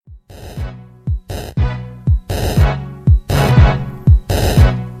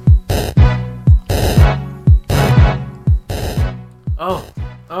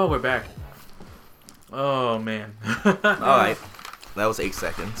Oh, we're back. Oh, man. Alright. That was 8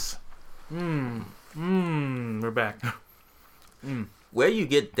 seconds. We're back. Where you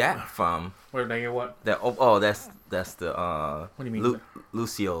get that from? Where did I get what? That's the What do you mean?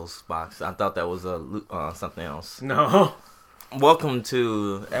 Lucio's box. I thought that was something else. No. Welcome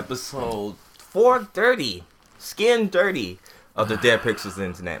to episode 430, Skin Dirty of the Dead Pixels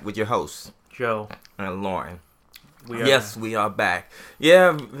Internet with your host Joe and Lorne. We are back.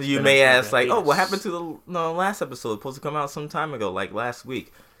 Yeah, you may ask, like, yes. oh, what happened to the last episode? Supposed to come out some time ago, like last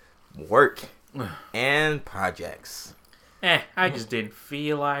week. Work and projects. I just didn't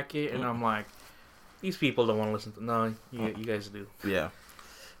feel like it, and I'm like, these people don't want to listen to. No, you guys do. Yeah.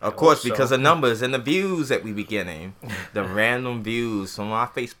 Of course, because the numbers and the views that we be getting, the random views from our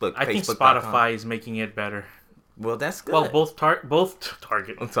Facebook. I think Spotify is making it better. Well, that's good. Well, both Target,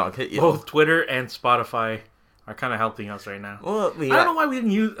 both Twitter and Spotify are kind of helping us right now. Well, I don't know why we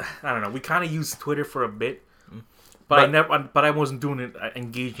didn't use. I don't know. We kind of used Twitter for a bit, but I wasn't doing it,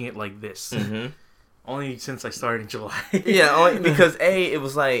 engaging it like this. Mm-hmm. Only since I started in July. Yeah, only because it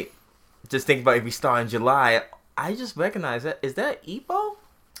was like, just think about if we start in July. I just recognized that. Is that EPO?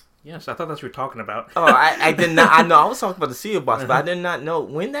 Yes, I thought that's what you were talking about. Oh, I did not. I know I was talking about the cereal box, but I did not know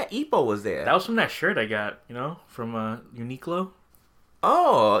when that EPO was there. That was from that shirt I got, from Uniqlo.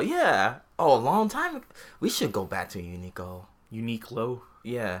 Oh, yeah. Oh, a long time ago. We should go back to Uniqlo?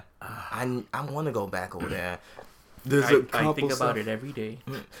 Yeah. I want to go back over there. I think about it every day.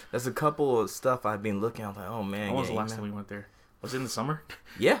 There's a couple of stuff I've been looking at. Like, oh, man. When was the last time we went there? Was it in the summer?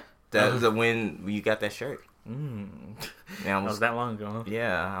 Yeah. That was when you got that shirt. That was that long ago, huh?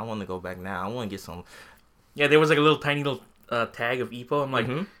 Yeah, I want to go back now. I want to get some. Yeah, there was like a tiny little tag of EPO. I'm like,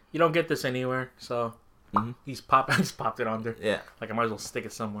 you don't get this anywhere, so he's popped it on there. Yeah, like I might as well stick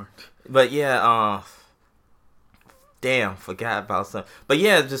it somewhere. But yeah, damn, forgot about stuff. But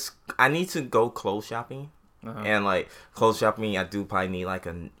yeah, just I need to go clothes shopping, and like clothes shopping, I do probably need like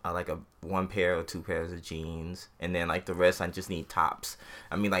a 1 pair or 2 pairs of jeans, and then like the rest I just need tops.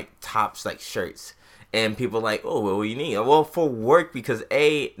 I mean like tops, like shirts. And people are like, oh, well, what do you need? Well, for work, because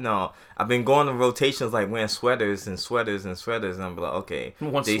I've been going on rotations, like wearing sweaters and sweaters and sweaters, and I'm like, okay.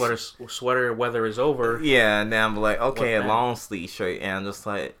 Once sweater weather is over. Yeah, and then I'm like, okay, a long sleeve shirt, and I'm just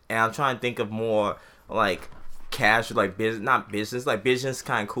like, and I'm trying to think of more like casual, like business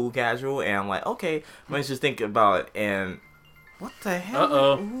kind of cool casual, and I'm like, okay, let's just think about it. And what the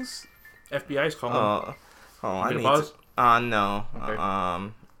hell? Who's FBI's calling? I need pause? No.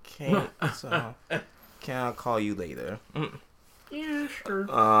 Okay. Can I call you later? Yeah, sure.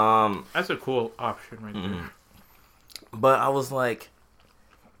 That's a cool option right there. But I was like,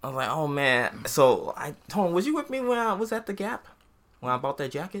 oh man. So Tone, was you with me when I was at the Gap when I bought that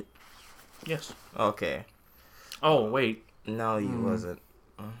jacket? Yes. Okay. Oh wait. No, you wasn't.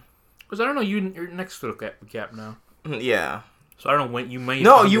 Because I don't know, you're next to the Gap now. Yeah. So I don't know when you may.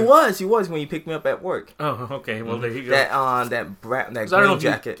 No, you was when you picked me up at work. Oh, okay. Well, there you go. That green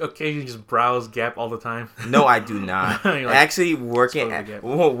jacket. You occasionally just browse Gap all the time. No, I do not. Like, actually, working at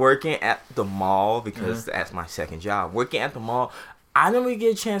the mall, because that's my second job. Working at the mall, I don't really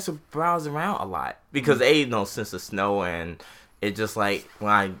get a chance to browse around a lot because since the snow, and it just like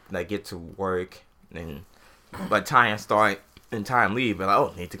when I get to work and by the time I start and time leave, but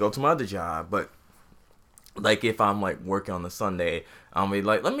I need to go to my other job, but. Like, if I'm, like, working on a Sunday, I'll be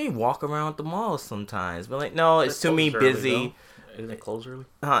like, let me walk around the mall sometimes. But, like, no, it's too busy. Isn't it closed early?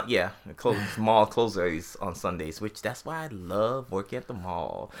 Yeah. Mall closes early on Sundays, which that's why I love working at the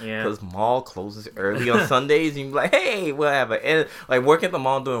mall. Yeah. Because mall closes early on Sundays, and you're like, hey, whatever. And, like, working at the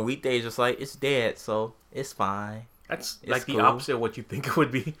mall during weekdays, just like, it's dead, so it's fine. It's like the opposite of what you think it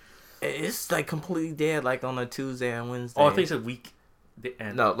would be. It's, like, completely dead, like, on a Tuesday and Wednesday. Oh, I think it's a week.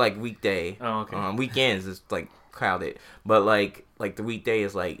 No, like weekday. Oh, okay. Weekends is like crowded, but like the weekday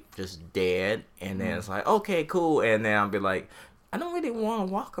is like just dead, and then it's like okay, cool, and then I'll be like, I don't really want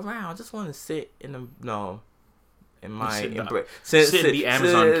to walk around. I just want to sit in sit in the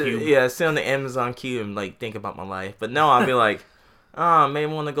Amazon queue. Yeah, sit on the Amazon queue and like think about my life. But no, I'll be like, maybe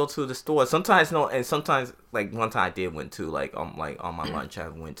want to go to the store. Sometimes and sometimes like one time I did went to on my lunch I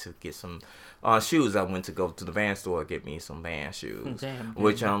went to get some. Shoes. I went to go to the Vans store get me some Vans shoes. Damn.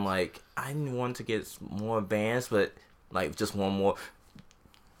 Which I'm like, I want to get more Vans, but like just 2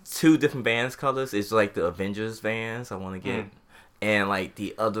 different Vans colors. It's like the Avengers Vans I want to get, and like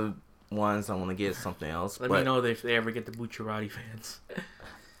the other ones I want to get something else. Let me know if they ever get the Bucciarati Vans.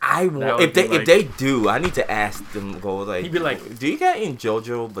 I want if they do, I need to ask them. Go like, you'd be like, do you got any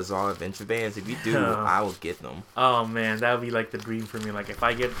JoJo Bizarre Adventure Vans? If you do, I will get them. Oh man, that would be like the dream for me. Like if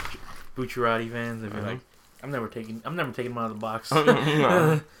I get Bucciarati Vans, I'd be like, I'm never taking them out of the box.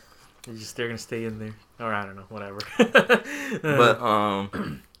 They're gonna stay in there, or I don't know, whatever. But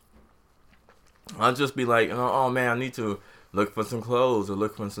I'll just be like, oh man, I need to look for some clothes or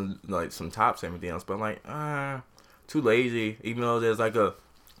look for some tops and everything else. But I'm like, too lazy. Even though there's like a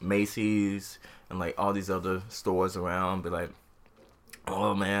Macy's and like all these other stores around, but like,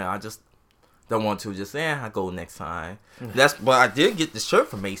 oh man, I just don't want to. Just I go next time. But I did get the shirt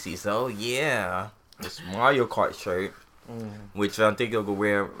from Macy's though. Yeah, this Mario Kart shirt, which I think I'll go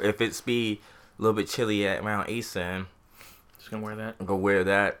wear if it's be a little bit chilly around ASIN. Just gonna wear that. I'll go wear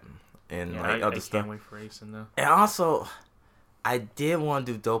that and other stuff. I can't wait for ASIN though. And also, I did want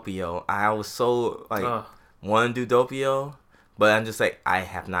to do Doppio. I was so want to do Doppio. But I'm just like, I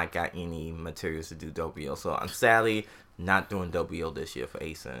have not got any materials to do Doppio. So I'm sadly not doing Doppio this year for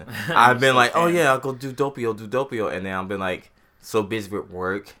ASIN. I've been like, oh yeah, I'll go do Doppio. And then I've been like, so busy with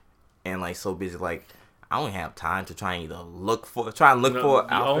work. And like, so busy, like, I don't have time to try and look for an outfit.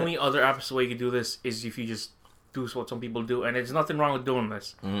 The only other opposite way you can do this is if you just do what some people do. And there's nothing wrong with doing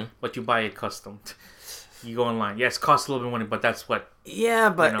this. Mm-hmm. But you buy it custom. You go online. Yes, it costs a little bit of money, but that's what. Yeah,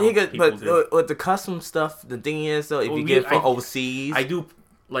 but with the custom stuff, the thing is though, if you get it from overseas, I do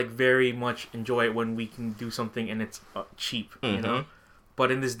like very much enjoy it when we can do something and it's cheap, you know.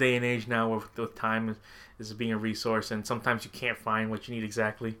 But in this day and age now, with time is being a resource, and sometimes you can't find what you need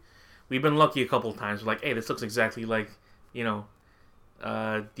exactly. We've been lucky a couple of times. We're like, hey, this looks exactly like Diego's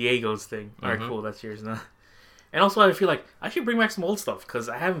thing. All right, cool, that's yours now. And also, I feel like I should bring back some old stuff because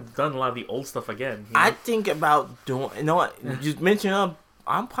I haven't done a lot of the old stuff again. You know? I think about doing. You know what? You mentioned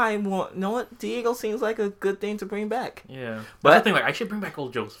I'm probably more. You know what? Diego seems like a good thing to bring back. Yeah, but I think I should bring back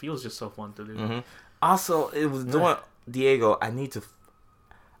old jokes. Feels just so fun to do. Mm-hmm. Also, it was doing Diego. I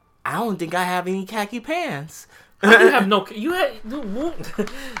don't think I have any khaki pants. You have no. You had.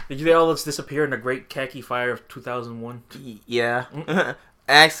 Did they all just disappear in the Great Khaki Fire of 2001? Yeah.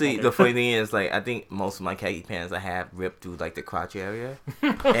 Actually, the funny thing is, like, I think most of my khaki pants I have ripped through, like, the crotch area.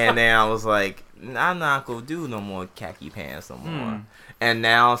 And then I was like, I'm not going to do no more khaki pants no more. And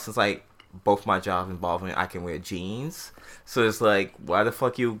now, since, like, both my jobs involve me, I can wear jeans. So it's like, why the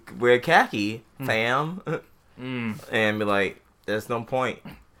fuck you wear khaki, fam? And be like, there's no point.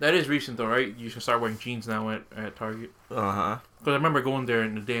 That is recent, though, right? You should start wearing jeans now at Target. Uh-huh. Because I remember going there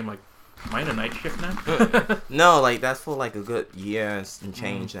in the day, I'm like, am I in a night shift now? No, like, that's for, like, a good year and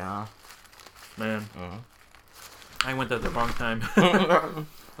change now. Man. I went there at the wrong time.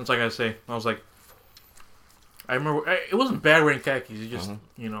 That's all I gotta say. I was like, I remember, it wasn't bad wearing khakis. It just,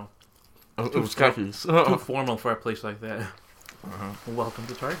 it was khakis. Too formal for a place like that. Welcome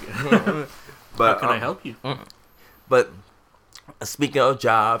to Target. But, how can I help you? But, speaking of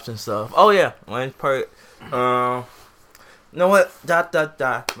jobs and stuff, oh yeah, one part, you know what?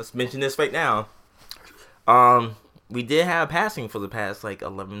 Let's mention this right now. We did have passing for the past, like,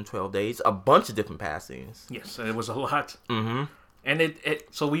 11, 12 days. A bunch of different passings. Yes, it was a lot. Mm-hmm. And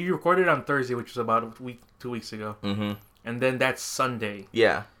so we recorded on Thursday, which was about 2 weeks ago. Mm-hmm. And then that Sunday.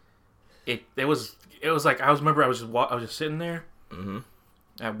 Yeah. It was like, I remember I was just sitting there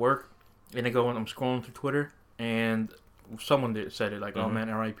at work, and I'm scrolling through Twitter, and someone said it, like, oh man,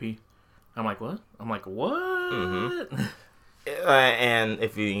 R.I.P. I'm like, what? Mm-hmm. And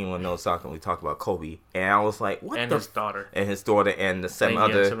if you even know soccer, we talked about Kobe, and I was like, "What?" And his daughter, and the seven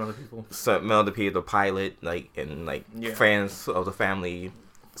other people, the pilot, like, and like friends of the family,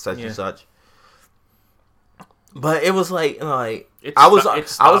 such and such. But it was like I was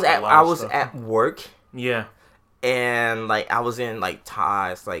at work, and like I was in like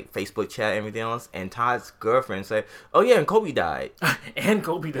Todd's like Facebook chat and everything else, and Todd's girlfriend said, "Oh yeah, and Kobe died." And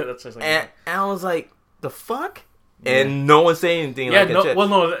Kobe died. That's like, and I was like, "The fuck." And no one said anything. Yeah, no.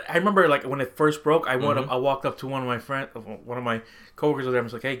 I remember like when it first broke, I walked up to one of my coworkers over there. I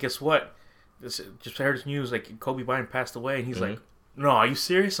was like, "Hey, guess what? Just heard this news. Like Kobe Bryant passed away." And he's like, "No, are you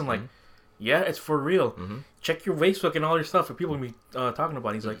serious?" I'm like, "Yeah, it's for real. Check your Facebook and all your stuff for people to be talking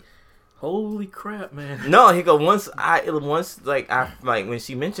about." He's like, "Holy crap, man!" No, he go when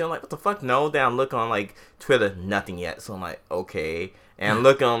she mentioned, I'm like, "What the fuck?" No, then I look on like Twitter, nothing yet. So I'm like, okay, and I'm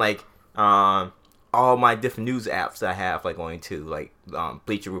looking on like all my different news apps that I have, like going to like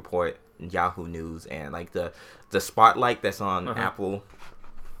Bleacher Report, Yahoo News, and like the Spotlight that's on Apple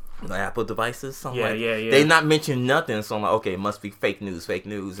devices. So yeah. They not mention nothing, so I'm like, okay, it must be fake news,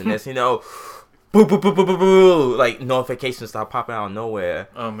 and that's boo, like notifications start popping out of nowhere.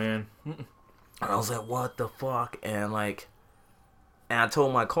 Oh man, and I was like, what the fuck? And I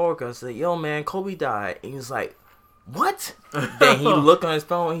told my coworker, I said, yo man, Kobe died, and he was like, what? Then he looked on his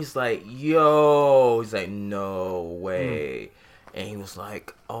phone. He's like, yo. He's like, no way. and he was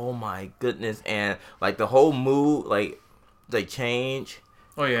like, "Oh my goodness!" And like the whole mood, like they change.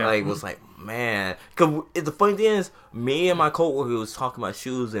 Oh yeah, like was like, man. Cause the funny thing is, me and my coworker was talking about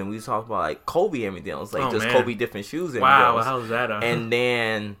shoes, and we was talking about like Kobe and everything. It was like just Kobe different shoes. And wow, how's that? And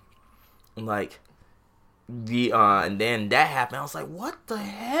then like and then that happened. I was like, what the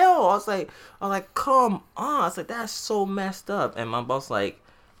hell? I was like, come on. I was like, that's so messed up. And my boss like,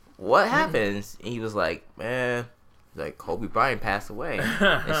 what happens? And he was like, man, like Kobe Bryant passed away.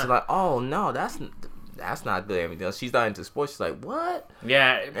 And she's like, oh no, that's not good. Everything. She's not into sports. She's like, what?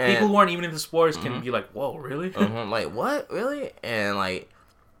 Yeah, and people who aren't even into sports can be like, whoa, really? Like, what? Really? And like,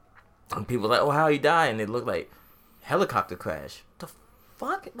 and people like, oh, how he died? And they look like helicopter crash. The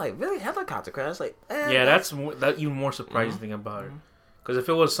fuck? Like, really? Helicopter crash? Like, yeah, that's even more surprising thing about it. Because if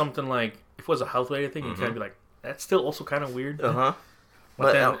it was something like, if it was a health related thing, you kind of be like, that's still also kind of weird.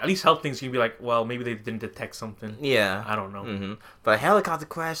 But then at least health things, you can be like, well, maybe they didn't detect something. Yeah, I don't know. But a helicopter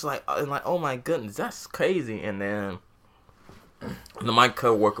crash, like, oh my goodness, that's crazy. And then my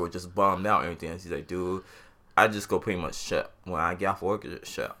coworker was just bummed out and everything. She's like, dude, I just go pretty much shut when I get off work, just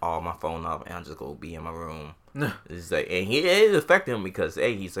shut all my phone up, and I just go be in my room. It's like, and it affected him because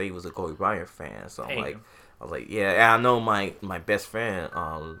he said he was a Kobe Bryant fan. So I'm like, I was like, yeah. And I know my best friend,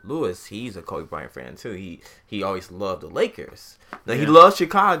 Lewis, he's a Kobe Bryant fan too. He always loved the Lakers. Now he loved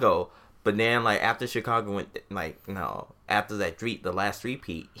Chicago, but then like after Chicago went after the last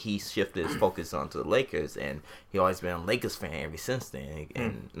repeat, he shifted his focus onto the Lakers, and he always been a Lakers fan ever since then.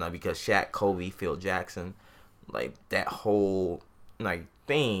 And because Shaq, Kobe, Phil Jackson, like that whole like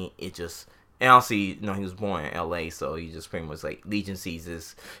thing, it just. And obviously, he was born in LA, so he just pretty much like Legacies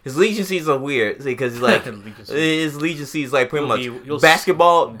his Legacies are weird because like his Legacies like pretty much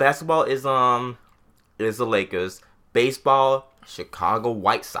basketball is the Lakers, baseball Chicago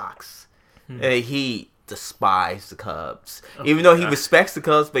White Sox. And he despised the Cubs, even though he respects the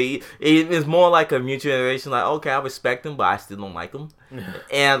Cubs, but it's more like a mutual relation. Like, okay, I respect him, but I still don't like him.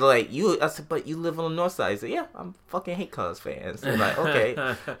 And like I said, but you live on the north side. He said, yeah, I'm fucking hate Cubs fans. And like, okay,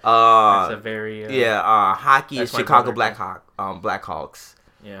 that's a very hockey is Chicago Blackhawks.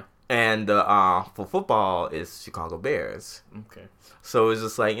 Yeah, and for football is Chicago Bears. Okay. So it's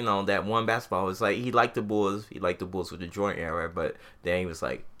just like that one basketball was like he liked the Bulls. He liked the Bulls with the Jordan era, but then he was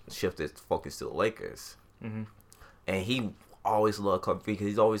like shifted focus to the Lakers. And he always loved Kobe because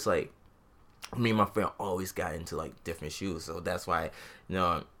he's always like, me and my friend always got into like different shoes, so that's why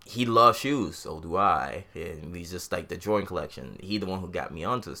he loves shoes, so do I. And we just like the Jordan collection. He the one who got me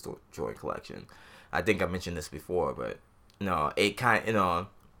onto the Jordan collection. I think I mentioned this before, but it kind of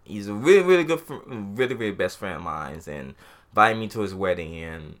he's a really really good really really best friend of mine, and invited me to his wedding,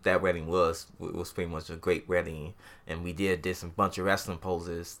 and that wedding was pretty much a great wedding, and we did some bunch of wrestling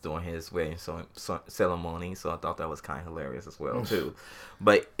poses during his wedding ceremony, so I thought that was kind of hilarious as well too.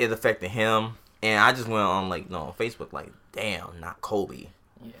 But it affected him, and I just went on Facebook like, damn, not Kobe.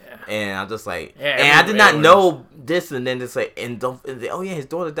 Yeah. And I'm just like, and I did not know this, and then it's like, oh yeah, his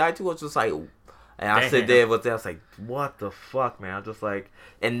daughter died too. I was just like. And I sit there with that. I was like, what the fuck, man? I'm just like,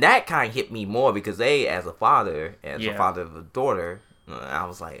 and that kind of hit me more because as a father of a daughter, I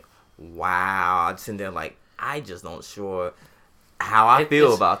was like, wow. I'm sitting there like, I just don't sure how I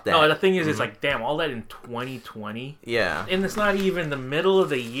feel about that. No, the thing is, it's like, damn, all that in 2020. Yeah. And it's not even the middle of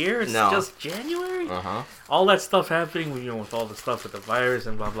the year. It's just January. All that stuff happening, with all the stuff with the virus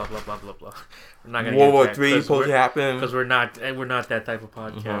and blah, blah, blah, blah, blah, blah. We're not going to World War III supposed to happen. Because we're not that type of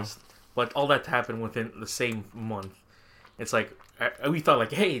podcast. But all that happened within the same month. It's like, we thought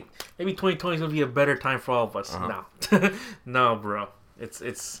like, hey, maybe 2020 is going to be a better time for all of us. No. No, bro. It's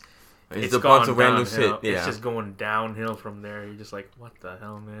a bunch of random shit. Yeah. It's just going downhill from there. You're just like, what the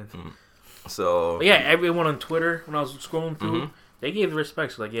hell, man? So. But yeah, everyone on Twitter, when I was scrolling through, they gave the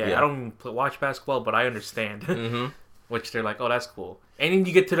respect. So like, I don't watch basketball, but I understand. Which they're like, oh, that's cool. And then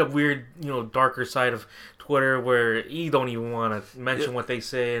you get to the weird, darker side of Twitter where you don't even want to mention what they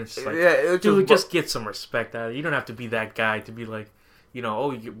say. And it's like, dude, just get some respect out of it. You don't have to be that guy to be like,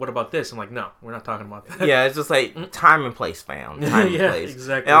 what about this? I'm like, no, we're not talking about that. Yeah, it's just like time and place found. Time and place.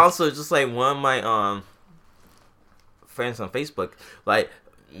 Exactly. And also, just like one of my friends on Facebook, like,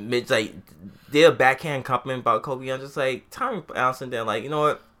 it's like, did a backhand compliment about Kobe. I'm just like, time and place, they're like, you know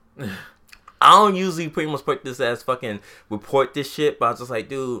what? I don't usually pretty much put this as fucking report this shit, but I was just like,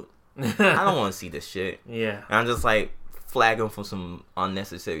 dude, I don't want to see this shit. Yeah. And I'm just like, flag him for some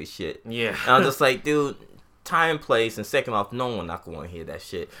unnecessary shit. Yeah. And I'm just like, dude, time, place, and second off, no one not going to hear that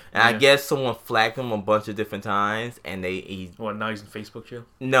shit. And I guess someone flagged him a bunch of different times, and now he's in Facebook jail?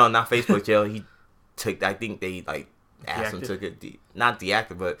 No, not Facebook jail. I think they like asked him to get not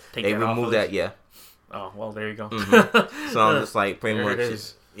deactive, but they removed that. Yeah. Oh, well, there you go. So I'm just like, pretty much,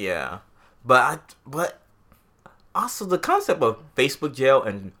 yeah. But also the concept of Facebook jail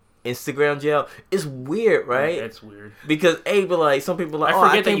and Instagram jail is weird, right? Yeah, it's weird. Because, but like, some people are like, I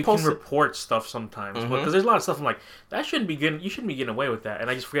forget that you can report stuff sometimes. Because there's a lot of stuff I'm like, you shouldn't be getting away with that. And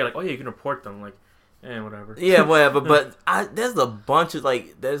I just forget, like, oh yeah, you can report them. Like, whatever. Yeah, whatever. But there's a bunch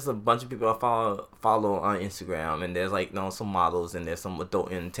of people I follow on Instagram, and there's like some models, and there's some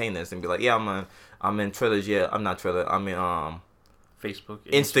adult entertainers, and be like, yeah, I'm in Twitter jail. I'm not Twitter. I'm in Facebook,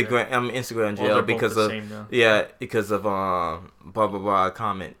 Instagram. I'm in Instagram jail because of blah blah blah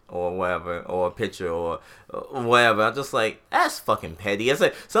comment or whatever, or a picture or whatever. I'm just like, that's fucking petty. It's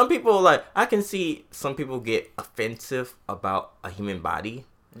like some people I can see some people get offensive about a human body.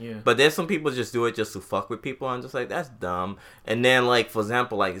 Yeah. But there's some people just do it just to fuck with people. I'm just like, that's dumb. And then, like, for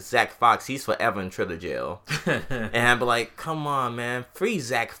example, like, Zach Fox, he's forever in Twitter jail. And I'm like, come on, man. Free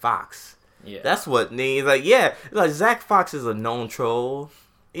Zach Fox. Yeah. That's what needs. Like, yeah. Like, Zach Fox is a known troll.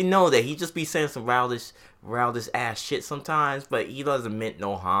 You know that. He just be saying some rowdish ass shit sometimes, but he doesn't mean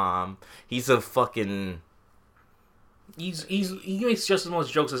no harm. He's a fucking... He makes just as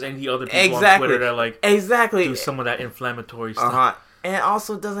much jokes as any other people on Twitter that, like... do some of that inflammatory stuff. And it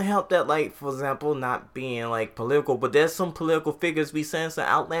also doesn't help that, like, for example, not being, like, political, but there's some political figures be saying some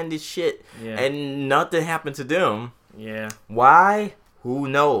outlandish shit, and nothing happened to them. Yeah. Why? Who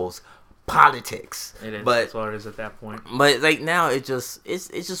knows? Politics. It is. That's what it is at that point. But, like, now it's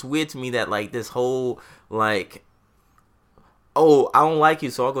just weird to me that, like, this whole, like, oh, I don't like you,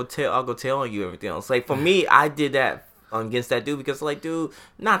 so I'll go tell on you everything else. Like, for me, I did that against that dude because, like, dude,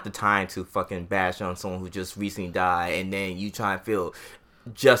 not the time to fucking bash on someone who just recently died and then you try and feel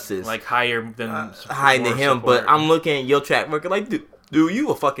justice like higher than him. But I'm looking at your track record like, dude, you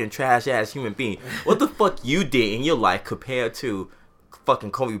a fucking trash ass human being. What the fuck you did in your life compared to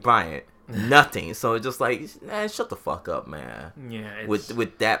fucking Kobe Bryant? Nothing. So it's just like, man, shut the fuck up, man. Yeah,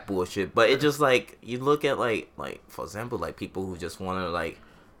 with that bullshit. But it just like, you look at like for example, like people who just want to like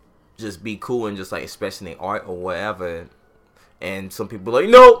just be cool and just like expressing their art or whatever, and some people are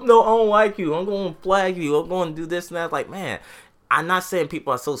like, no, I don't like you, I'm gonna flag you, I'm gonna do this and that. Like, man, I'm not saying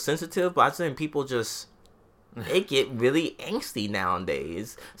people are so sensitive, but I'm saying people just they get really angsty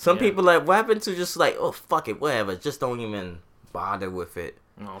nowadays. Some people like, what happened to just like, oh fuck it, whatever, just don't even bother with it.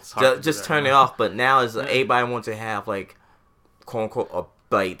 No, just turn it off. But now is everybody wants to have like quote unquote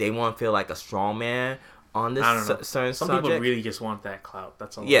like they want to feel like a strong man on this certain subject. Some people really just want that clout.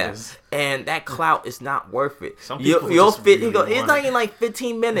 That's all. Yeah, it is. And that clout is not worth it. Some people it's not even like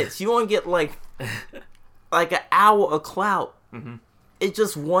 15 minutes. You want to get like an hour of clout. Mm-hmm. It's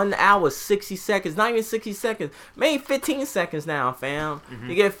just 1 hour, 60 seconds. Not even 60 seconds. Maybe 15 seconds now, fam. Mm-hmm.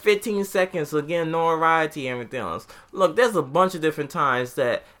 You get 15 seconds to get notoriety and everything else. Look, there's a bunch of different times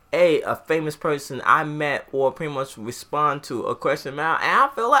that a famous person I met or pretty much respond to a question out, and I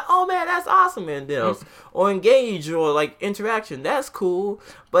feel like, oh man, that's awesome in this, or engage or like interaction, that's cool.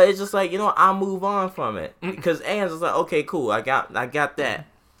 But it's just like, I'll move on from it because Anne's just like, okay, cool, I got that,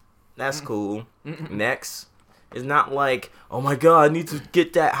 that's cool. Next, it's not like, oh my god, I need to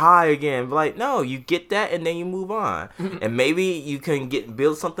get that high again. But like, no, you get that and then you move on, and maybe you can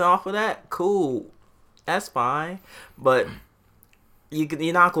build something off of that. Cool, that's fine, but.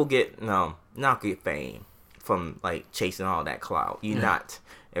 You're not gonna get fame from like chasing all that clout. You're not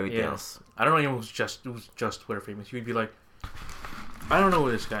everything else. I don't know anyone who's just Twitter famous. You'd be like, I don't know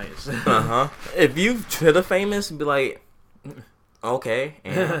who this guy is. If you Twitter famous, be like, okay.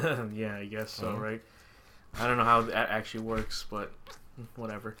 Yeah, I guess so, right? I don't know how that actually works, but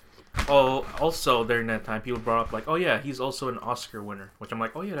whatever. Oh, also during that time, people brought up like, oh yeah, he's also an Oscar winner, which I'm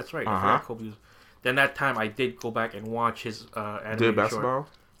like, oh yeah, that's right. I forgot Kobe was. Then that time I did go back and watch his animated Dear Basketball? Short.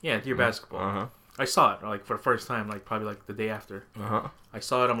 Yeah, Dear Basketball. I saw it like for the first time, like probably like the day after. I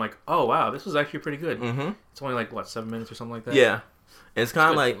saw it. I'm like, oh wow, this was actually pretty good. It's only like 7 minutes or something like that. Yeah, and it's kind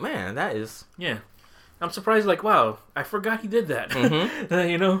of like, man, that is. Yeah, I'm surprised. Like, wow, I forgot he did that.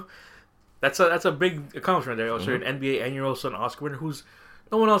 That's a big accomplishment there. Also, an NBA and you're also an Oscar winner.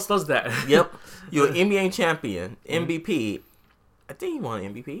 No one else does that. Yep, you're an NBA champion, MVP. I think he won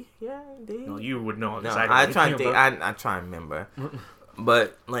MVP. Yeah, did. No, you would know. No, I try to think. I try to remember.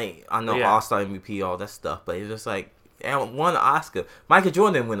 But like I know All-Star MVP, all that stuff. But it's just like, and won an Oscar. Michael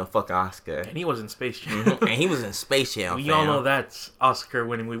Jordan didn't win a fucking Oscar, and he was in Space Jam. And he was in Space Jam. We all know that's Oscar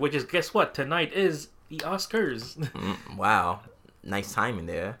winning week. Which is, guess what? Tonight is the Oscars. Wow, nice timing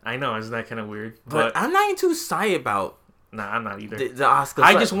there. I know, isn't that kind of weird? But I'm not even too excited about. Nah, I'm not either. The Oscars.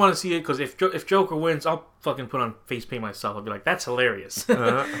 I just want to see it because if Joker wins, I'll fucking put on face paint myself. I'll be like, that's hilarious.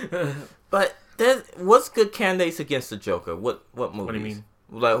 But what's good candidates against the Joker? What movies? What do you mean?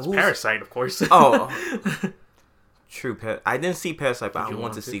 Like Parasite, of course. Oh, true. I didn't see Parasite, but I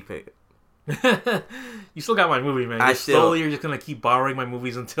want to see Parasite. You still got my movie, man. You're just gonna keep borrowing my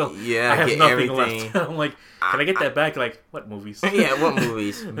movies until I have nothing left. I'm like, can I get that back? Like, what movies? Yeah, what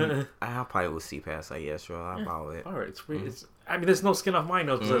movies? I probably will see Parasite. Yeah, sure, I'll borrow it. All right, it's free. I mean, there's no skin off my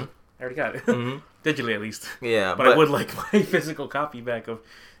nose because I already got it digitally, at least. Yeah, but I would like my physical copy back of,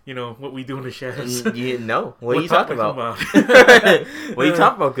 What We Do in the Shadows. No, what are you talking about? What are you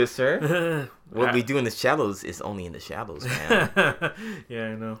talking about, good sir? What we do in the shadows is only in the shadows, man. Yeah,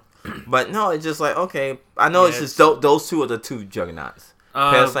 I know. But no, it's just like, okay. I know it's just those two are the two juggernauts.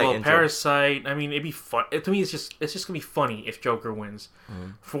 Parasite. I mean, it'd be fun. To me, it's just gonna be funny if Joker wins.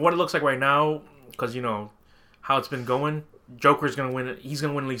 For what it looks like right now, because how it's been going, Joker's gonna win. He's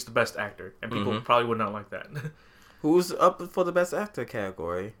gonna win at least the best actor, and people probably would not like that. Who's up for the best actor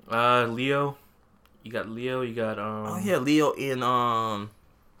category? Leo. You got Leo. You got Leo in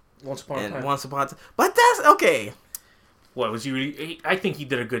Once Upon a Time. Once Upon a Time. But that's okay. What was he really? I think he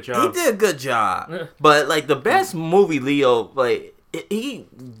did a good job. He did a good job, but like the best movie, Leo, like he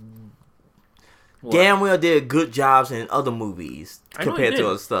damn well did good jobs in other movies compared to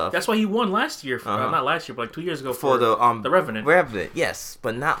other stuff. That's why he won last year. Not last year, but like 2 years ago for the Revenant. Revenant, yes,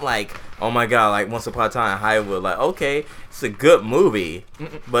 but not like, oh my god, like Once Upon a Time in Hollywood. Like, okay, it's a good movie,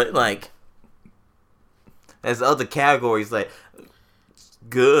 but like there's other categories like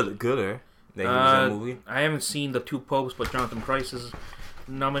gooder. That movie. I haven't seen The Two Popes, but Jonathan Pryce is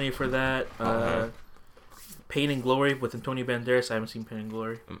nominated for that. Pain and Glory with Antonio Banderas. I haven't seen Pain and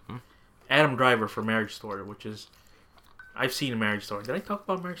Glory. Adam Driver for Marriage Story, which is... I've seen Marriage Story. Did I talk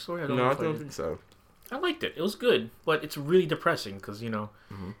about Marriage Story? I don't think so. I liked it. It was good, but it's really depressing because,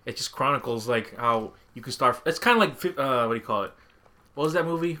 it just chronicles like how you can start... It's kind of like... what do you call it? What was that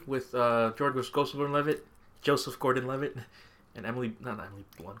movie with Joseph Gordon-Levitt? And not Emily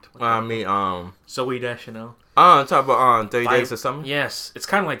Blunt. Zooey Deschanel. Talk about 30 Days of Summer? Yes, it's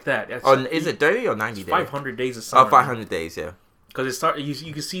kind of like that. Is it 30 or 90 days? 500 Days of Summer. 500 days, yeah. Because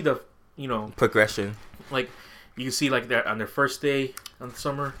you can see the, progression. Like, you can see, like, they're on their first day of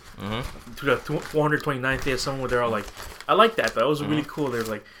summer to the 429th day of summer where they're all like, I like that, though. It was really cool.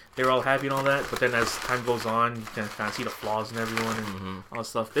 They were all happy and all that, but then as time goes on, you can kind of see the flaws in everyone and all that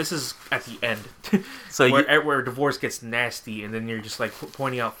stuff. This is at the end, so where divorce gets nasty, and then you're just like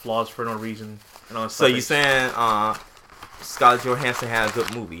pointing out flaws for no reason and all that stuff. So you're saying Scarlett Johansson had a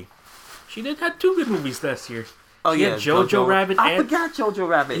good movie? She did have 2 good movies last year. Oh, she had Jojo Rabbit. I forgot Jojo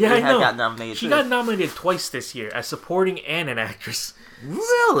Rabbit. Yeah, I know. Got nominated. She got nominated twice this year as supporting and an actress.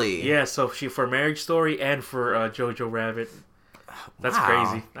 Really? Yeah. So she for Marriage Story and for Jojo Rabbit. That's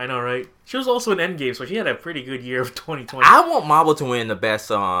crazy. I know, right? She was also in Endgame, so she had a pretty good year of 2020. I want Marvel to win the best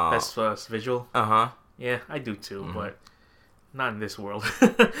visual. Yeah, I do too, but not in this world.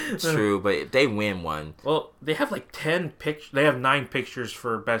 True, but if they win one, well, they have like 10 pictures. They have 9 pictures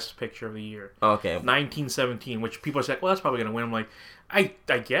for best picture of the year. Okay, 1917, which people are saying, well, that's probably gonna win. I'm like, I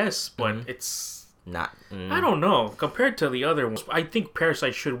guess, but it's. Not. I don't know. Compared to the other ones, I think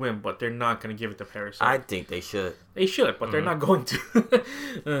Parasite should win, but they're not going to give it to Parasite. I think they should. They should, but they're not going to.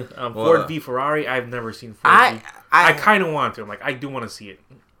 Ford v Ferrari. I've never seen Ford v. I kind of want to. I'm like, I do want to see it.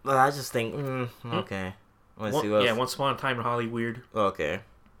 But I just think, okay. Let's see what. Yeah, Once Upon a Time in Hollywood. Okay.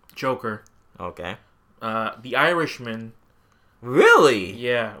 Joker. Okay. The Irishman. Really?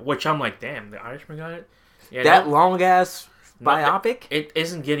 Yeah, which I'm like, damn, the Irishman got it. Yeah, that long ass. Biopic? It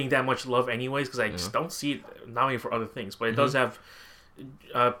isn't getting that much love anyways because I just don't see it nominated for other things. But it does have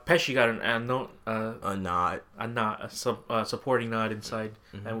Pesci got a supporting nod inside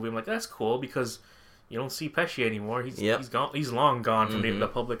that movie. I'm like, that's cool because you don't see Pesci anymore. He's gone. He's long gone from the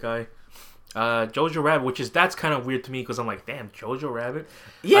public eye. Jojo Rabbit, that's kind of weird to me because I'm like, damn, Jojo Rabbit.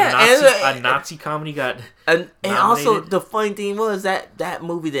 Yeah, a Nazi comedy got and also the funny thing was that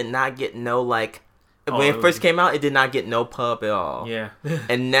movie did not get no like. When it first came out, it did not get no pub at all. Yeah.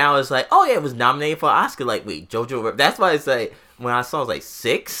 And now it's like, oh yeah, it was nominated for an Oscar. Like, wait, Jojo Rabbit. That's why it's like, when I saw it, was like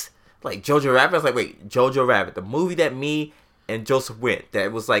 6. Like, Jojo Rabbit. I was like, wait, Jojo Rabbit. The movie that me and Joseph went.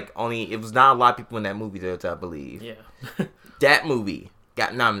 That was like it was not a lot of people in that movie there, I believe. Yeah. That movie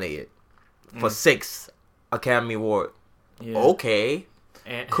got nominated for 6 Academy Award. Yeah. Okay.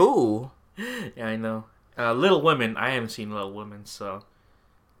 Cool. Yeah, I know. Little Women. I haven't seen Little Women, so...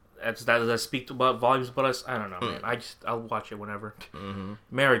 Does that speak about volumes about us? I don't know, man. I'll watch it whenever.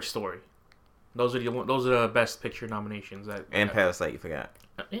 Marriage Story. Those are the best picture nominations. Parasite, you forgot.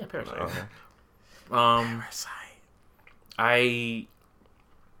 Yeah, Parasite. Okay. Parasite. I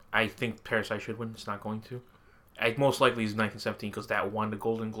think Parasite should win. It's not going to. Most likely is 1917 because that won the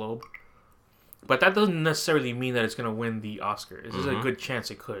Golden Globe. But that doesn't necessarily mean that it's going to win the Oscar. There's a good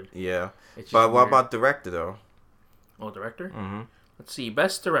chance it could. Yeah. But what about director, though? Oh, director? Mm-hmm. Let's see.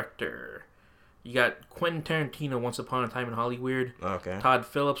 Best director. You got Quentin Tarantino, Once Upon a Time in Hollywood. Okay. Todd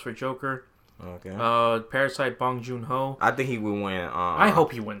Phillips for Joker. Okay. Parasite, Bong Joon-ho. I think he will win. I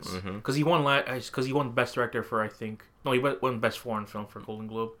hope he wins. Because he won Best Director for, I think... No, he won Best Foreign Film for Golden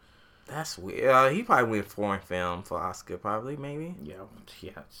Globe. That's weird. He probably win foreign film for Oscar, probably, maybe. Yeah.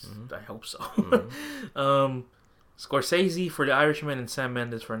 I hope so. Scorsese for The Irishman and Sam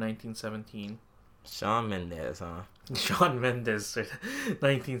Mendes for 1917. Shawn Mendes, huh? Shawn Mendes,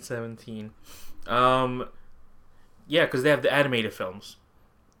 1917. Yeah, because they have the animated films.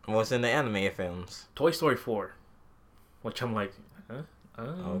 What's in the animated films? Toy Story 4. Which I'm like, huh?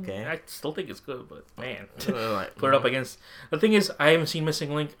 Okay. I still think it's good, but man. Put it up against... The thing is, I haven't seen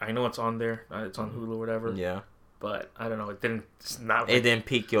Missing Link. I know it's on there. It's on Hulu or whatever. Yeah. But, I don't know. It didn't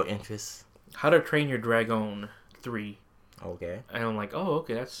pique your interest. How to Train Your Dragon 3. Okay. And I'm like, oh,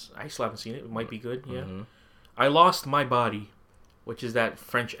 okay, I still haven't seen it. It might be good, yeah. I Lost My Body, which is that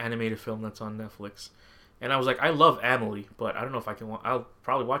French animated film that's on Netflix. And I was like, I love Amelie, but I don't know if I can... I'll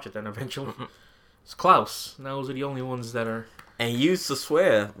probably watch it then eventually. It's Klaus. And those are the only ones that are... And you used to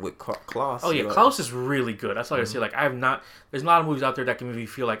swear with Klaus. Oh, yeah, Klaus is really good. That's all I say. Like, I have not... There's a lot of movies out there that can make me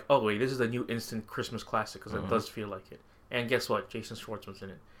feel like, oh, wait, this is a new instant Christmas classic, because it does feel like it. And guess what? Jason Schwartzman's in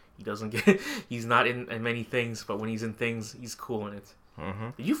it. He doesn't get... He's not in many things, but when he's in things, he's cool in it.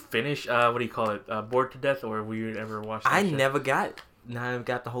 Did you finish, what do you call it, Bored to Death, or were you ever watched that shit? Never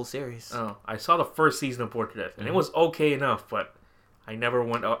got the whole series. Oh, I saw the first season of Bored to Death, and it was okay enough, but I never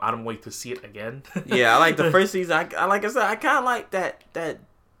went out of my way to see it again. Yeah, I like the first season. I like I said, I kind of like that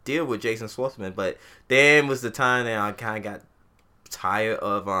deal with Jason Schwartzman, but then was the time that I kind of got tired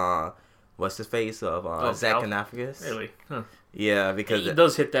of, what's his face, of Zach Galifianakis. Really? Huh. Yeah, because... It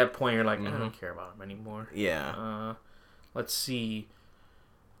does hit that point, you're like, I don't care about him anymore. Yeah. Let's see...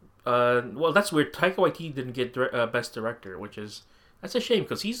 well, that's weird. Taika Waititi didn't get Best Director, that's a shame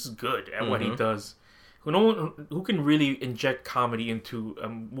because he's good at what he does. Who can really inject comedy into a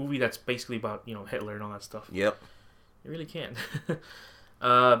movie that's basically about Hitler and all that stuff. Yep, you really can't.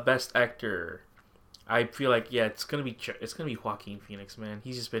 Best Actor, I feel like it's gonna be Joaquin Phoenix, man.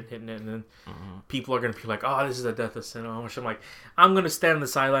 He's just been hitting it, and then people are gonna be like, "Oh, this is the death of cinema." Which I'm like, I'm gonna stand on the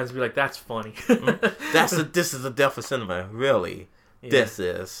sidelines and be like, "That's funny." This is the death of cinema, really. Yeah. This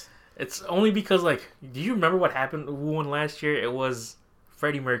is. It's only because, like, do you remember what happened? Who won last year? It was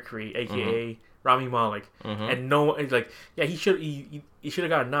Freddie Mercury, aka Rami Malek, and he should have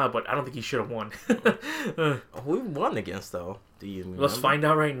got a nod, but I don't think he should have won. Who won against though? Do you remember? Let's find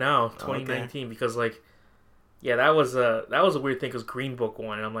out right now, 2019, because that was a weird thing because Green Book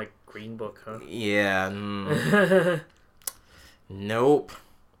won, and I'm like, Green Book, huh? Yeah. Nope.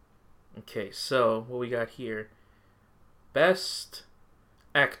 Okay, so what we got here? Best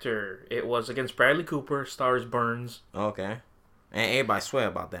Actor. It was against Bradley Cooper, stars Burns. Okay. And everybody swear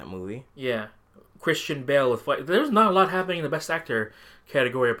about that movie. Yeah. Christian Bale with... There's not a lot happening in the Best Actor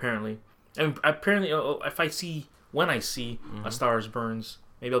category, apparently. And apparently, when I see a stars Burns,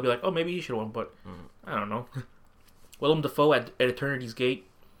 maybe I'll be like, oh, maybe he should have won, but I don't know. Willem Dafoe at Eternity's Gate,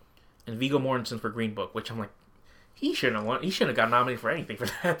 and Viggo Mortensen for Green Book, which I'm like, he shouldn't have won. He shouldn't have got nominated for anything for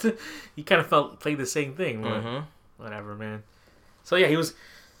that. He kind of played the same thing. But whatever, man. So yeah, he was.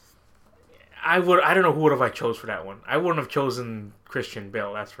 I don't know who would have I chose for that one. I wouldn't have chosen Christian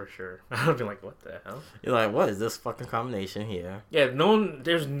Bale, that's for sure. I would have been like, what the hell? You're like, what is this fucking combination here? Yeah, no one.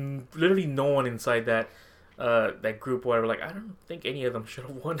 There's literally no one inside that group. Or whatever. Like, I don't think any of them should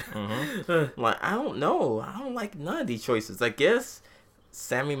have won. Like, I don't know. I don't like none of these choices. I guess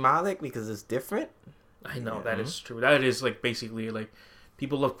Sami Malek because it's different. I know that is true. That is like basically like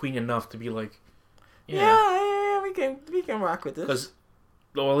people love Queen enough to be like, yeah, we can rock with this. Because,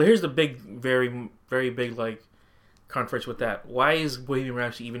 well, here's the very, very big like controversy with that. Why is Bohemian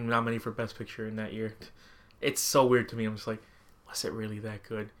Rhapsody even nominated for Best Picture in that year? It's so weird to me. I'm just like, was it really that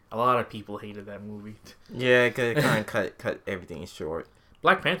good? A lot of people hated that movie. Yeah, because it kind of cut everything short.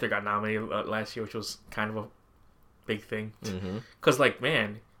 Black Panther got nominated last year, which was kind of a big thing. Because, like,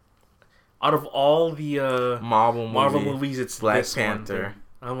 man, out of all the Marvel movies, it's Black Panther. One.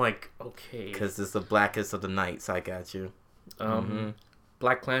 I'm like, okay. Because it's the blackest of the nights, I got you.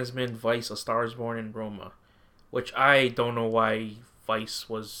 Black Klansman, Vice, A Star Is Born, and Roma. Which I don't know why Vice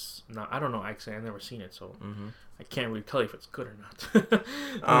was not... I don't know, actually. I've never seen it, so I can't really tell you if it's good or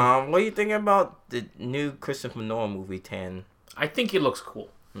not. What are you thinking about the new Christopher Nolan movie, 10? I think it looks cool.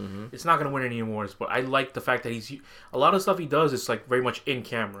 It's not going to win any awards, but I like the fact that a lot of stuff he does is like very much in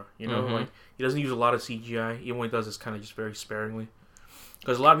camera, you know? Like, he doesn't use a lot of CGI. Even when he does, it's kind of just very sparingly.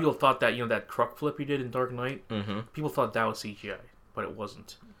 Because a lot of people thought that, that truck flip he did in Dark Knight, people thought that was CGI, but it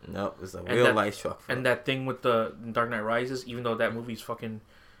wasn't. Nope, it's a real life truck flip. And that thing with the Dark Knight Rises, even though that movie's fucking...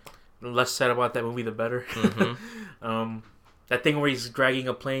 less said about that movie, the better. That thing where he's dragging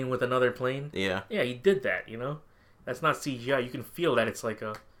a plane with another plane. Yeah, he did that. That's not CGI. You can feel that it's like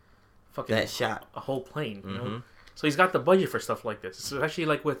a fucking that shot, a whole plane. You know, so he's got the budget for stuff like this. Especially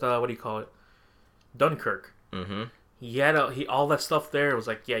like with what do you call it, Dunkirk. He had all that stuff there. It was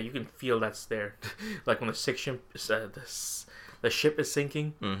like, yeah, you can feel that's there. Like when the ship is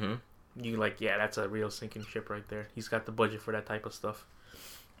sinking. You like, yeah, that's a real sinking ship right there. He's got the budget for that type of stuff.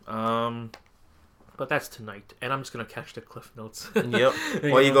 But that's tonight, and I'm just gonna catch the cliff notes. Yep.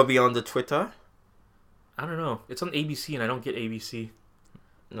 Or you gonna be on the Twitter? I don't know. It's on ABC, and I don't get ABC.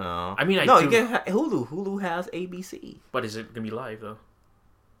 No. I mean, you get Hulu. Hulu has ABC. But is it gonna be live though?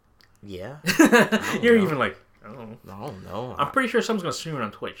 Yeah. You're even like, I don't know. No. I'm pretty sure someone's gonna stream it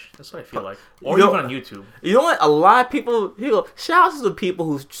on Twitch. That's what I feel like, or even on YouTube. You know what? A lot of people. Shout out to the people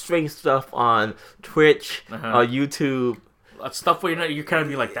who stream stuff on Twitch, YouTube. Stuff where you're kind of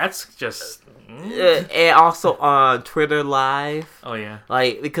be like, that's just... And also on Twitter Live. Oh, yeah.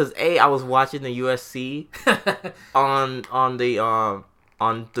 Like, because I was watching the USC on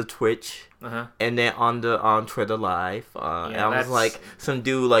the Twitch. And then on the Twitter Live. And I was like, some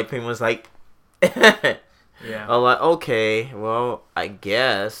dude like pretty much like... Yeah. I'm like, okay, well, I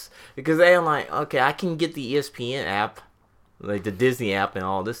guess. Because I'm like, okay, I can get the ESPN app. Like the Disney app and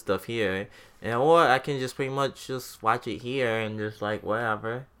all this stuff here. Or I can just pretty much just watch it here and just like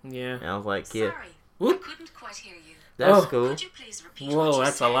whatever. Yeah. And I was like, yeah. Sorry, I couldn't quite hear you. That's cool. Could you please repeat Whoa, what you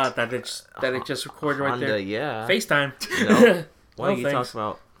that's said? a lot that it just recorded right there. Yeah. FaceTime. No. What are you talking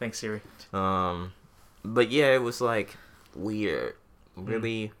about? Thanks, Siri. But yeah, it was like weird.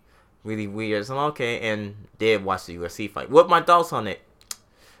 Really, really weird. So I'm okay, and did watch the UFC fight. What my thoughts on it?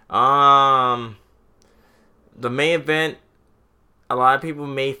 The main event, a lot of people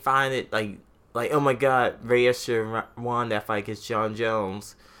may find it like oh my god, Reyes should have won that fight against John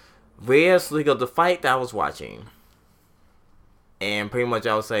Jones. Reyes looked at the fight that I was watching, and pretty much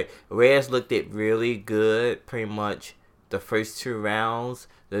I would say Reyes looked it really good. Pretty much the first 2 rounds,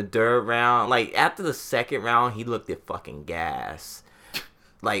 the third round, like after the second round, he looked at fucking gas.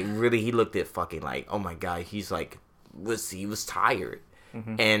 Like really, he looked at fucking like, oh my god, he was tired.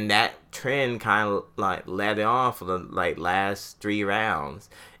 And that trend kind of like led it on for the like last 3 rounds,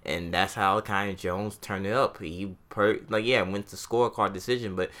 and that's how kind of Jones turned it up. He went to scorecard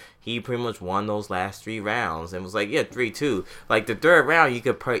decision, but he pretty much won those last 3 rounds and was like 3-2. Like the third round, you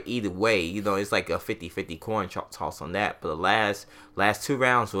could put either way. It's like a 50-50 coin toss on that. But the last 2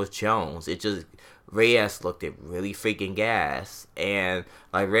 rounds was Jones. It just Reyes looked at really freaking gas, and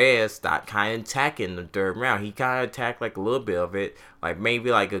like Reyes stopped kind of attacking the third round. He kind of attacked like a little bit of it, like maybe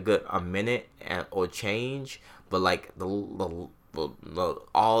like a minute or change, but like the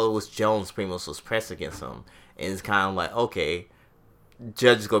all it was Jones pretty much was pressed against him, and it's kind of like, okay,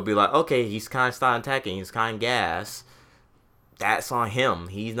 judge is gonna be like, okay, he's kind of starting attacking, he's kind of gas. That's on him.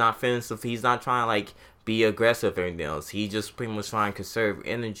 He's not finishing. He's not trying to like be aggressive or anything else. He just pretty much trying to conserve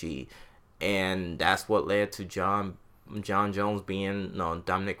energy. And that's what led to John Jones being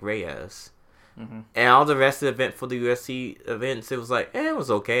Dominic Reyes. And all the rest of the event for the UFC events, it was like, it was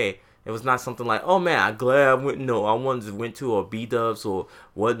okay. It was not something like, oh man, I'm glad I went. No, I went to a B-dubs or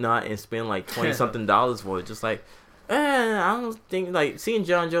whatnot and spend like $20-something for it. Just like, I don't think like seeing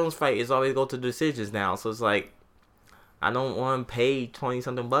John Jones fight is always go to decisions now. So it's like, I don't want to pay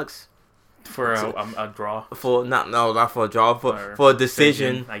 $20-something for a draw. Not for a draw, for a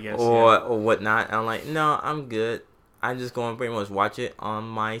decision, I guess, or whatnot. I'm like, no, I'm good. I'm just going to pretty much watch it on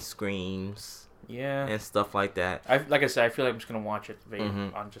my screens. Yeah. And stuff like that. Like I said, I feel like I'm just going to watch it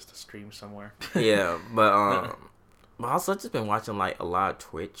on just a stream somewhere. Yeah, but also I've just been watching like a lot of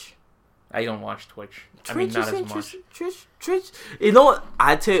Twitch. I don't watch Twitch. I mean, not as much. Twitch. You know what?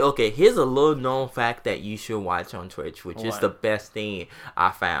 I tell you, okay, here's a little known fact that you should watch on Twitch, which is the best thing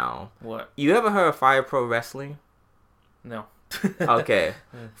I found. What? You ever heard of Fire Pro Wrestling? No. Okay.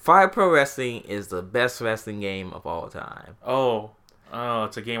 Fire Pro Wrestling is the best wrestling game of all time. Oh,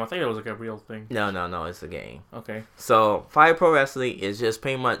 it's a game. I thought it was like a real thing. No, it's a game. Okay. So, Fire Pro Wrestling is just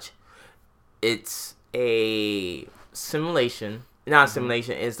pretty much, it's a simulation. Not a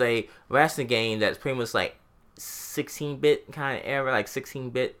simulation. It's a wrestling game that's pretty much like 16-bit kind of era, like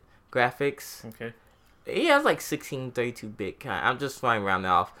 16-bit graphics. Okay. It has like 1632-bit kind. I'm just trying to round it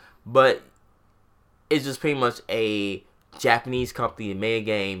off, but it's just pretty much a Japanese company that made a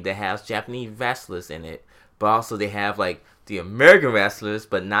game that has Japanese wrestlers in it, but also they have like the American wrestlers,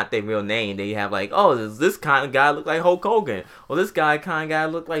 but not their real name. They have like, oh, does this kind of guy look like Hulk Hogan? Or this kind of guy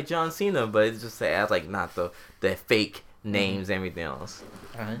look like John Cena? But it's just as like not the fake names and everything else.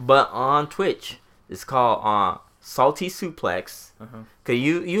 But on Twitch, it's called Salty Suplex. Cause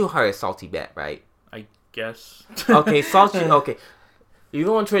you heard Salty Bet, right? I guess. Okay, Salty. Okay, you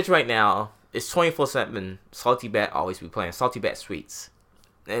go on Twitch right now. It's 24/7. Salty Bet always be playing Salty Bet Streets.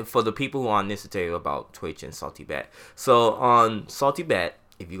 And for the people who aren't necessarily about Twitch and Salty Bet. So on Salty Bet,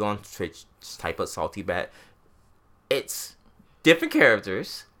 if you go on Twitch, just type up Salty Bet. It's different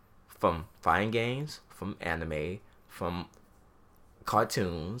characters from fighting games, from anime, from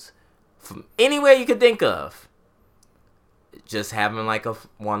cartoons, from anywhere you could think of. Just having like a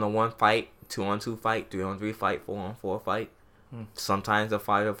 1-on-1 fight, 2-on-2 fight, 3-on-3 fight, 4-on-4 fight. Sometimes a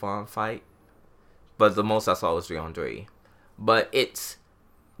 5-on-5 fight. But the most I saw was 3-on-3. But it's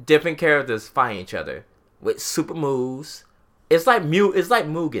different characters fighting each other with super moves. It's like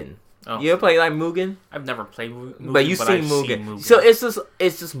Mugen. Oh. You ever play like Mugen? I've never played Mugen, but you've seen Mugen. So it's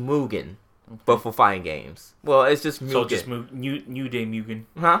just Mugen, but for fighting games. Well, it's just Mugen. So just new day Mugen.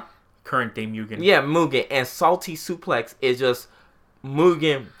 Huh? Current day Mugen. Yeah, Mugen. And Salty Suplex is just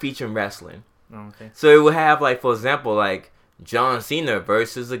Mugen featuring wrestling. Oh, okay. So it will have like, for example, like John Cena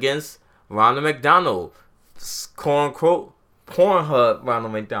versus against Ronald McDonald, quote unquote. Pornhub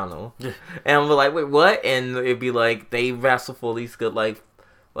Ronald McDonald. And we're like, wait, what? And it'd be like they wrestle for at least good like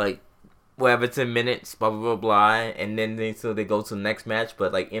whatever 10 minutes, blah blah blah blah, and then they go to the next match,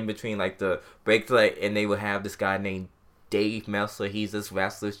 but like in between like the break, like, and they would have this guy named Dave Meltzer. He's this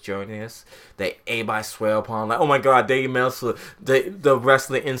wrestler's journalist that everybody swear upon, like, oh my god, Dave Meltzer, the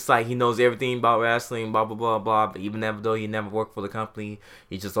wrestling insight, he knows everything about wrestling, blah blah blah blah. But even though he never worked for the company,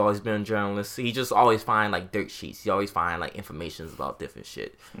 he's just always been a journalist. He just always find like dirt sheets. He always find like information about different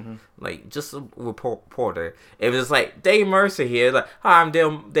shit, like just a reporter. It was like Dave Mercer here, like, hi, I'm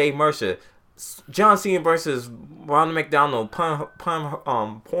Dave Mercer. John Cena versus Ronald McDonald,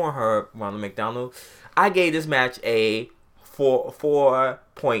 Pornhub Ronald McDonald. I gave this match a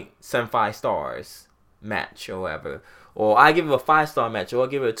 4.75 stars match or whatever, or I give it a 5-star match, or I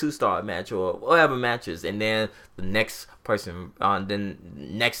give it a 2-star match, or whatever matches. And then the next person, then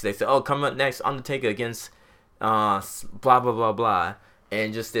next they say, oh, come up next, Undertaker against blah blah blah blah,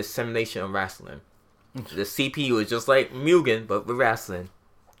 and just this simulation of wrestling. The CPU is just like Mugen, but with wrestling.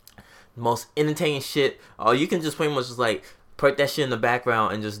 Most entertaining shit. Oh, you can just pretty much just like put that shit in the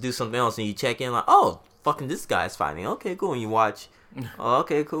background and just do something else, and you check in like, oh, fucking this guy's fighting. Okay, cool. And you watch. Oh,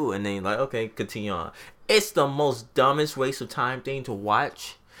 okay, cool. And then you're like, okay, continue on. It's the most dumbest waste of time thing to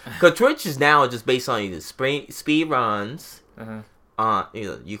watch. Cause Twitch is now just based on either speed runs.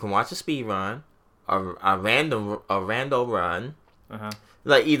 Either you can watch a speed run, a random run.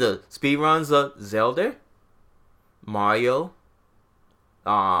 Like either speed runs of Zelda, Mario,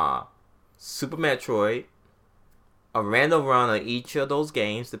 Super Metroid, a random run of each of those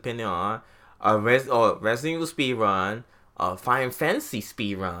games, depending on a Resident Evil speed run, a Final Fantasy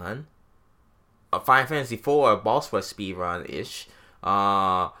speed run, a Final Fantasy 4 boss rush speed run ish,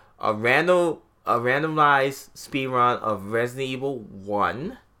 a randomized speed run of Resident Evil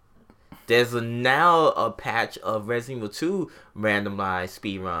 1. There's now a patch of Resident Evil 2 randomized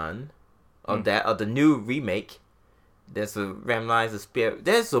speed run of the new remake. There's a randomized spirit.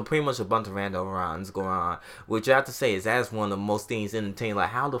 There's pretty much a bunch of random runs going on, which I have to say is that's one of the most things entertaining.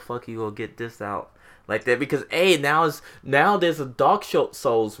 Like, how the fuck you gonna get this out like that? Because now there's a Dark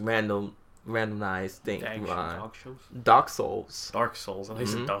Souls randomized thing. Dark Souls. Dark Souls. At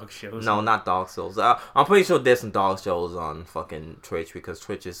least Dark Shows. No, not Dark Souls. I'm pretty sure there's some Dark Shows on fucking Twitch, because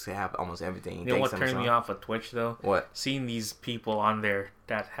Twitch is have almost everything. You know what turned me off of Twitch though? What? Seeing these people on there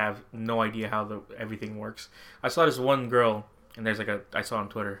that have no idea how everything works. I saw this one girl, and I saw on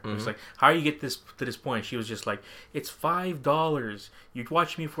Twitter. It's like, how do you get this to this point? She was just like, it's $5. You'd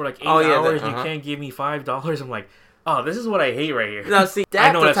watch me for like 8 hours, and you can't give me $5. I'm like, oh, this is what I hate right here. Now, see,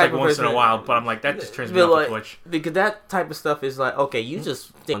 I know that's like once in a while, but I'm like, that just turns me off of Twitch. Because that type of stuff is like, okay, you just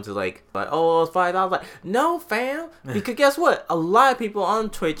think to like oh, it's $5. Like, no, fam. Because guess what? A lot of people on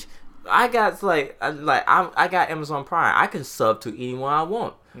Twitch, I got I got Amazon Prime. I can sub to anyone I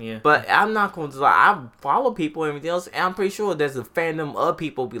want. Yeah. But I'm not going to I follow people and everything else, and I'm pretty sure there's a fandom of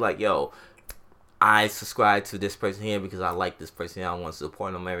people be like, yo, I subscribe to this person here because I like this person. I want to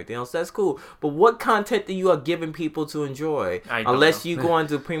support them and everything else. That's cool. But what content that you are giving people to enjoy? Unless you going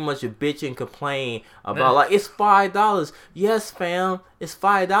to pretty much a bitch and complain about like it's $5. Yes, fam, it's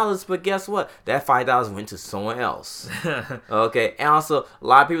 $5. But guess what? That $5 went to someone else. Okay. And also, a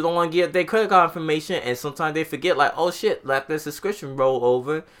lot of people don't want to give their credit card information, and sometimes they forget like, oh shit, let their subscription roll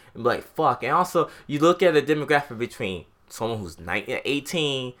over and be like, fuck. And also, you look at the demographic between someone who's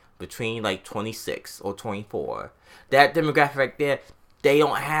 18 between like 26 or 24. That demographic right there, they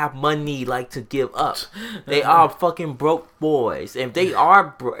don't have money like to give up. They are fucking broke boys. And if they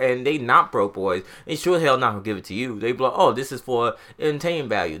are and they not broke boys, they sure hell not gonna give it to you. They be like, oh, this is for entertainment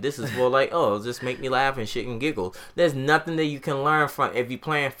value. This is for like, oh, just make me laugh and shit and giggle. There's nothing that you can learn from if you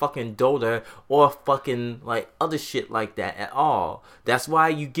playing fucking Dota or fucking like other shit like that at all. That's why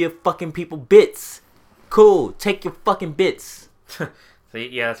you give fucking people bits. Cool, take your fucking bits. See,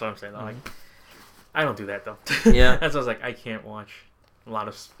 yeah, that's what I'm saying. Like, I don't do that though. Yeah, that's what I was like. I can't watch a lot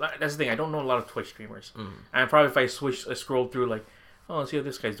of. That's the thing. I don't know a lot of Twitch streamers. And probably if I scroll through like, oh, let's see what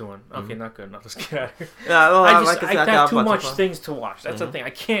this guy's doing. Okay, not good. Not this guy. Yeah, well, I got too much things to watch. That's the thing. I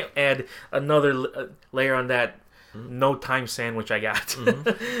can't add another layer on that. No time sandwich I got.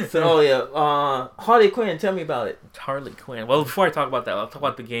 So Harley Quinn, tell me about it. Harley Quinn. Well, before I talk about that, I'll talk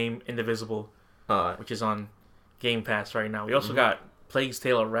about the game Indivisible, which is on Game Pass right now. We also got Plague's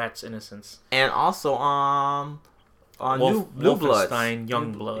Tale of Rat's Innocence, and also New Bloods,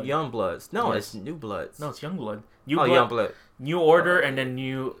 Young Bloods. No, it's New Bloods. No, it's Young Blood. Young Blood. New Order, and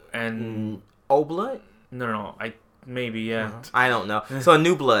then Old Blood. No, maybe yeah. I don't know. So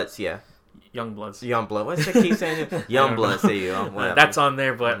New Bloods, yeah. Young Bloods. Young Blood. What's that keep saying? Young Bloods. There you go. That's on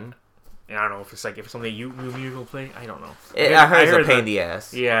there, but I don't know if it's like if something you will play. I don't know. I heard it's a pain in the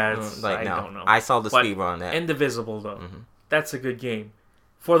ass. Yeah, I don't know. I saw the speed run on that. Indivisible though. That's a good game,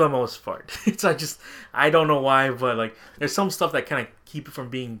 for the most part. It's I don't know why, but like there's some stuff that kind of keep it from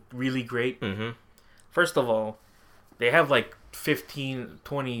being really great. First of all, they have like 15,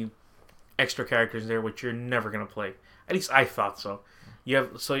 20 extra characters there, which you're never gonna play. At least I thought so.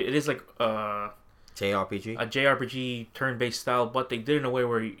 So it is like JRPG, a JRPG turn-based style, but they did it in a way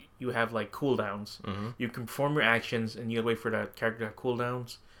where you have like cooldowns. You can perform your actions, and you wait for the character to have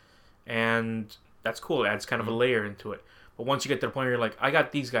cooldowns, and that's cool. It adds kind of a layer into it. But once you get to the point where you're like, I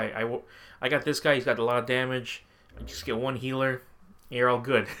got these guys, I got this guy, he's got a lot of damage, I just get one healer, you're all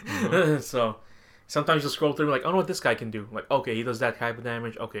good. So sometimes you'll scroll through like, I don't know what this guy can do. Like, okay, he does that type of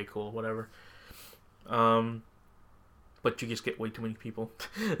damage, okay, cool, whatever. But you just get way too many people.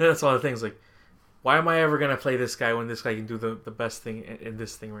 That's all the things, like, why am I ever going to play this guy when this guy can do the best thing in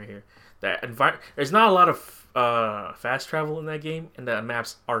this thing right here? There's not a lot of fast travel in that game, and the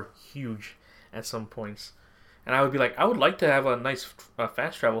maps are huge at some points. And I would be like, I would like to have a nice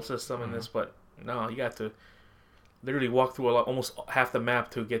fast travel system in this, but no, you got to literally walk through almost half the map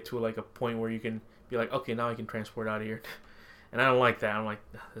to get to like a point where you can be like, okay, now I can transport out of here. And I don't like that. I'm like,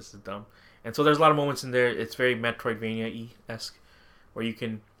 this is dumb. And so there's a lot of moments in there. It's very Metroidvania-esque, where you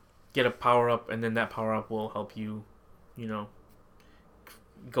can get a power up, and then that power up will help you,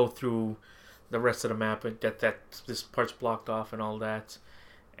 go through the rest of the map. And that this part's blocked off and all that.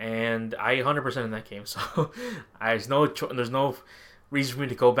 And I 100% in that game, so there's no reason for me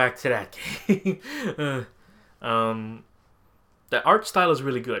to go back to that game. The art style is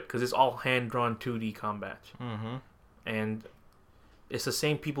really good because it's all hand-drawn 2D combat, and it's the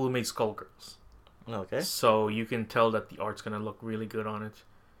same people who made Skullgirls. Okay. So you can tell that the art's gonna look really good on it,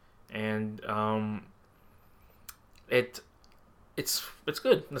 and it's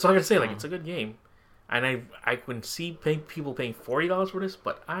good. That's all I can say. Like, it's a good game. And I can see people paying $40 for this,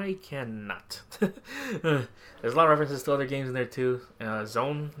 but I cannot. There's a lot of references to other games in there too.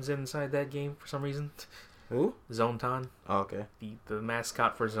 Zone's inside that game for some reason. Who? Zone Tan. Oh, okay. The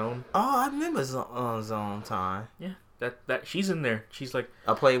mascot for Zone. Oh, I remember Zone Tan. Yeah, that she's in there. She's like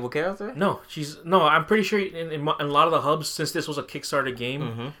a playable character. No, I'm pretty sure in a lot of the hubs, since this was a Kickstarter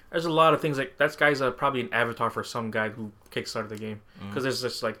game, there's a lot of things like that guy's probably an avatar for some guy who kickstarted the game, because there's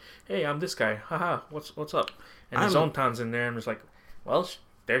just like, hey, I'm this guy, haha, what's up? And Zone Tan's in there, and it's like, well,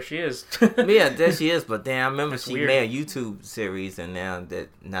 there she is. Yeah, there she is. But then I remember she made a YouTube series, and now that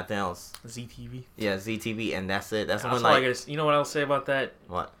nothing else. ZTV. Yeah, ZTV, and that's it. That's when you know what I'll say about that?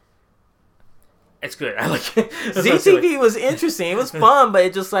 What? It's good. I like it. ZTV was interesting. It was fun, but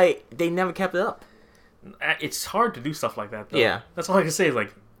it just like they never kept it up. It's hard to do stuff like that, though. Yeah, that's all I can say.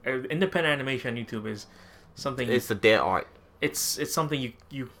 Like, independent animation on YouTube is something. It's a dead art. It's something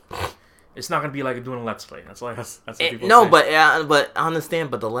you. It's not gonna be like doing a let's play. That's what people no, say. but I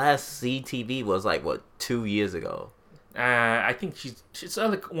understand. But the last ZTV was like what 2 years ago. I think she's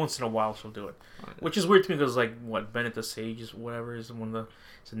like once in a while she'll do it, which is weird to me because like what Bennett the Sage is whatever is one of the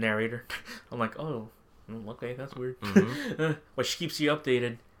is a narrator. I'm like, oh, okay, that's weird. Mm-hmm. But she keeps you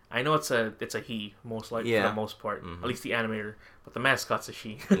updated. I know it's a he most likely for the most part, at least the animator, but the mascot's a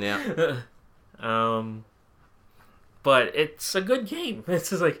she. Yeah. But it's a good game. It's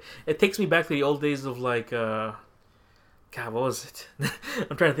just like it takes me back to the old days of like God, what was it?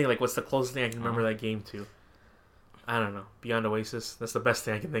 I'm trying to think like what's the closest thing I can remember that game to. I don't know. Beyond Oasis. That's the best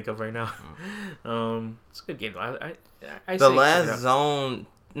thing I can think of right now. It's a good game. I the last Zone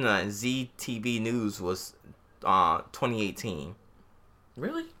ZTV News was 2018.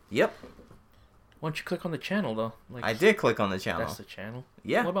 Really? Yep. Why don't you click on the channel though? Like, I did click on the channel. That's the channel.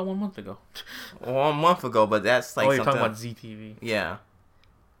 Yeah. What about 1 month ago? 1 month ago, but that's like. Oh, you're talking about ZTV. Yeah.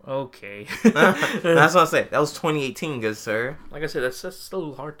 Okay. That's what I said. That was 2018, good sir. Like I said, that's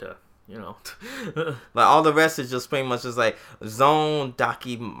still hard to. Like all the rest is just pretty much just like Zone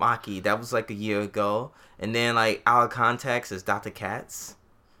Daki Maki. That was like a year ago. And then like Our Contacts is Dr. Katz.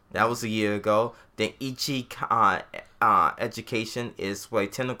 That was a year ago. Then Ichi Education is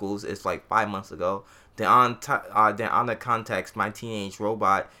like Tentacles is like 5 months ago. Then on the Contacts, My Teenage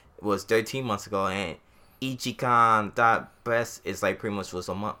Robot was 13 months ago. And Ichikan.Best is like pretty much was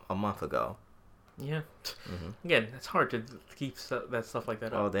a month ago. Yeah. Mm-hmm. Again, it's hard to keep that stuff like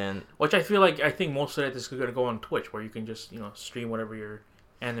that up. Oh, then. Which I feel like I think most of it is going to go on Twitch, where you can just stream whatever you're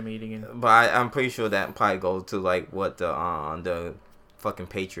animating in. But I'm pretty sure that probably goes to like what the fucking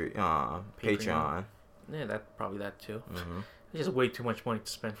Patreon. Yeah, probably that too. Mm-hmm. It's just way too much money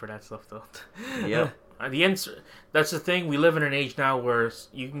to spend for that stuff, though. Yeah. The answer. That's the thing. We live in an age now where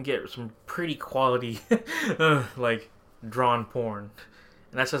you can get some pretty quality, like drawn porn.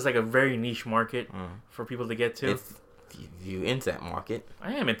 And that's just like a very niche market for people to get to. If you into that market.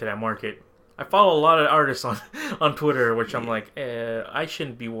 I am into that market. I follow a lot of artists on Twitter, which I'm like, I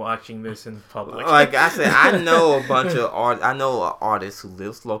shouldn't be watching this in public. Like I said, I know a bunch of I know an artist who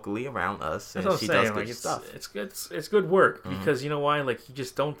lives locally around us, and she does good stuff. It's good. It's good work because you know why? Like you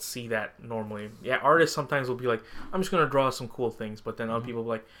just don't see that normally. Yeah, artists sometimes will be like, I'm just gonna draw some cool things, but then other people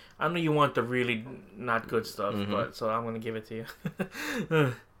will be like, I know you want the really not good stuff, but so I'm gonna give it to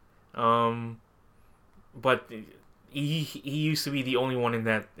you. But. He used to be the only one in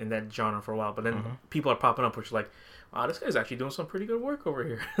that genre for a while, but then people are popping up, which are like, wow, this guy's actually doing some pretty good work over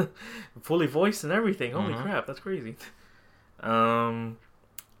here, fully voiced and everything. Holy crap, that's crazy. But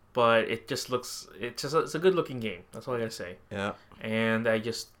it just looks, it's a good looking game. That's all I gotta say. Yeah. And I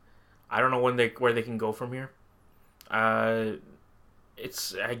don't know where they can go from here.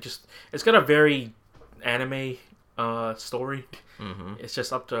 It's got a very anime story. It's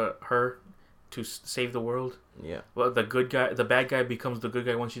just up to her to save the world. Yeah. Well, the bad guy becomes the good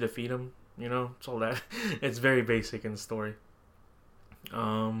guy once you defeat him. It's all that. It's very basic in the story.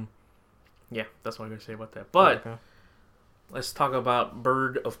 Yeah, that's what I'm gonna say about that. But let's talk about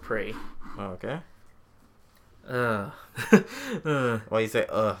Bird of Prey. Okay. Why you say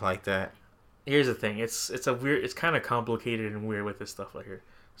like that? Here's the thing. It's kind of complicated and weird with this stuff right here.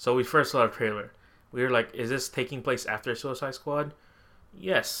 So we first saw a trailer. We were like, is this taking place after Suicide Squad?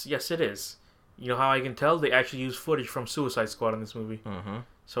 Yes, it is. You know how I can tell? They actually used footage from Suicide Squad in this movie.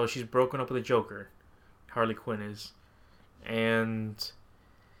 So she's broken up with the Joker. Harley Quinn is. And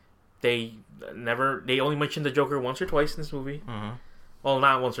they only mentioned the Joker once or twice in this movie. Well,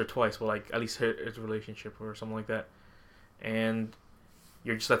 not once or twice, but like at least his relationship or something like that. And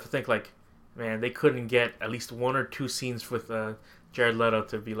you're just left to think like, man, they couldn't get at least 1 or 2 scenes with Jared Leto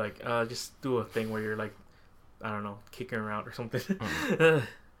to be like, just do a thing where you're like, I don't know, kicking her out or something.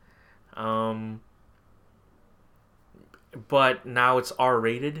 But now it's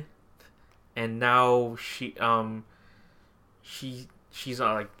R-rated, and now she's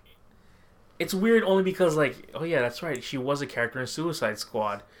like, it's weird only because like, oh yeah, that's right, she was a character in Suicide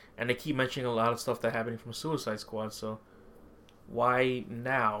Squad, and they keep mentioning a lot of stuff that happened from Suicide Squad, so why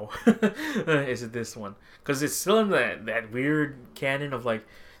now is it this one? Because it's still in that weird canon of like,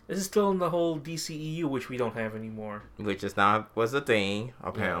 this is still in the whole DCEU, which we don't have anymore. Which is not was a thing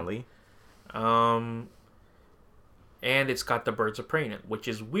apparently. Yeah. And it's got the Birds of Prey in it, which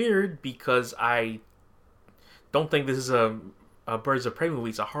is weird because I don't think this is a Birds of Prey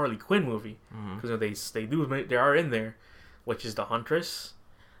movie. It's a Harley Quinn movie because they are in there, which is the Huntress,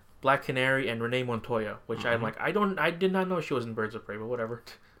 Black Canary, and Renee Montoya. Which I'm like, I did not know she was in Birds of Prey, but whatever.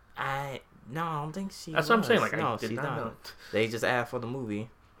 I don't think she. That's what I'm saying. Like, no, I did not know. They just add for the movie.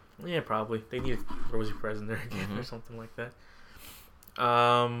 Yeah, probably they need Rosie Perez in there again or something like that.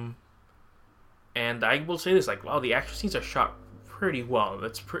 And I will say this, like, wow, the action scenes are shot pretty well.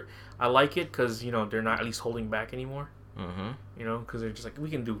 I like it because they're not at least holding back anymore. Mm-hmm. Because they're just like, we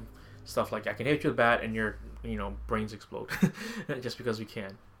can do stuff like I can hit you with a bat and your brains explode just because we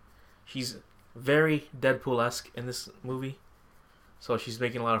can. She's very Deadpool-esque in this movie, so she's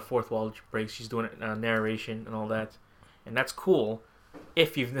making a lot of fourth wall breaks. She's doing narration and all that, and that's cool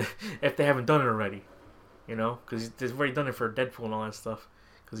if they haven't done it already, because they've already done it for Deadpool and all that stuff.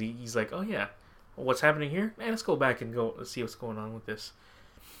 Because he's like, oh yeah, what's happening here? Man, let's go back and go see what's going on with this.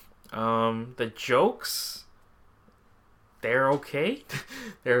 The jokes, they're okay.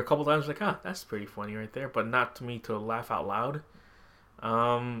 There are a couple times like, that's pretty funny right there, but not to me to laugh out loud.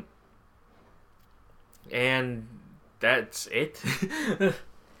 And that's it.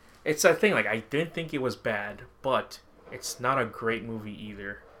 It's a thing, like, I didn't think it was bad, but it's not a great movie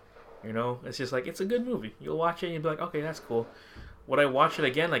either. It's just like, it's a good movie. You'll watch it and you'll be like, okay, that's cool. Would I watch it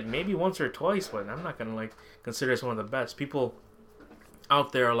again? Like, maybe once or twice, but I'm not gonna, like, consider it one of the best. People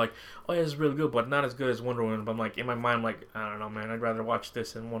out there are like, oh yeah, this is really good, but not as good as Wonder Woman. But I'm like, in my mind, I'm like, I don't know, man, I'd rather watch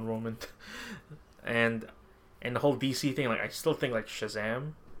this than Wonder Woman. and the whole DC thing, like, I still think like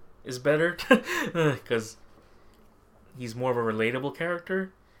Shazam is better because he's more of a relatable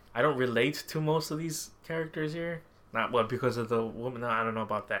character. I don't relate to most of these characters here. Not well because of the woman. No, I don't know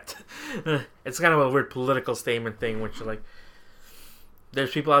about that. It's kind of a weird political statement thing, which is like,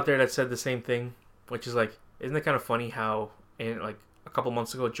 there's people out there that said the same thing, which is like, isn't it kind of funny how in like a couple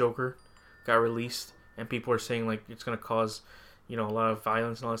months ago Joker got released and people are saying like it's gonna cause a lot of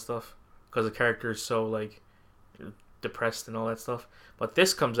violence and all that stuff because the character is so like depressed and all that stuff. But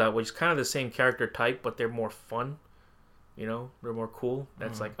this comes out, which is kind of the same character type, but they're more fun. They're more cool.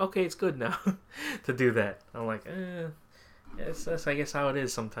 That's like, okay, it's good now to do that. I'm like, yes, that's I guess how it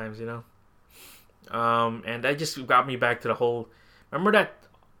is sometimes, And that just got me back to the whole. Remember that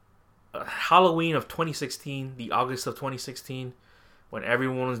Halloween of 2016, the August of 2016, when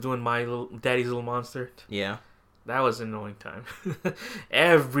everyone was doing Daddy's Little Monster? Yeah. That was an annoying time.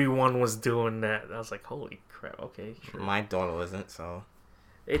 Everyone was doing that. I was like, holy crap, okay, sure. My daughter wasn't, so.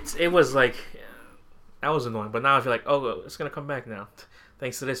 It was like, that was annoying. But now I feel like, oh, it's going to come back now.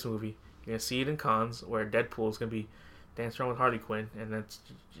 Thanks to this movie. You're going to see it in cons where Deadpool is going to be dancing around with Harley Quinn. And that's,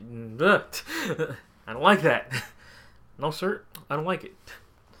 I don't like that. No, sir, I don't like it.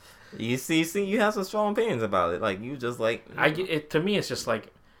 You see, you have some strong opinions about it. Like, you just like... To me, it's just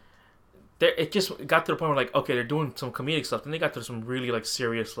like... It just got to the point where, like, okay, they're doing some comedic stuff. Then they got to some really, like,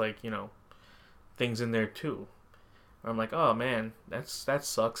 serious, like, things in there, too. Where I'm like, oh, man, that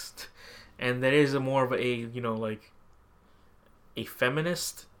sucks. And there is more of a, like, a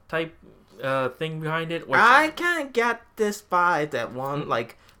feminist type thing behind it. I kind of got this vibe that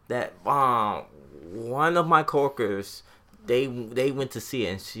one of my coworkers, they went to see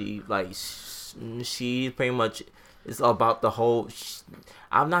it, and she pretty much is about the whole.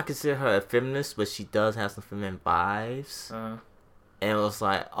 I'm not consider her a feminist, but she does have some feminine vibes. And it was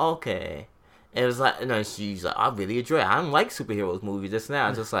like, okay, and it was like, she's like, I really enjoy it. I don't like superheroes movies. This and that. I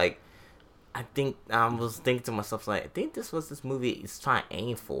was just like, I was thinking to myself, like, I think this movie is trying to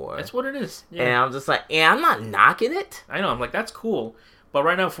aim for. That's what it is. Yeah. And I'm just like, I'm not knocking it. I know. I'm like, that's cool. But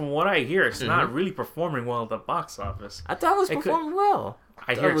right now, from what I hear, it's not really performing well at the box office. I thought it was performing well.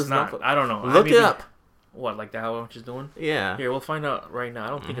 I hear it's not. I don't know. Look it up. What, like how much is doing? Yeah. Here, we'll find out right now. I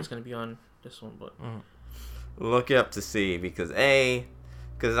don't think it's going to be on this one, but... Look it up to see, because I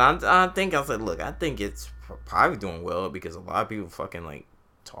think it's probably doing well, because a lot of people fucking, like,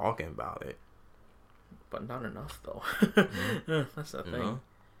 talking about it. But not enough, though. That's the thing.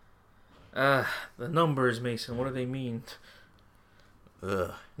 The numbers, Mason, what do they mean?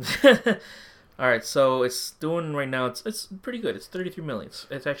 Ugh. Alright, so it's doing right now, it's pretty good. It's 33 million.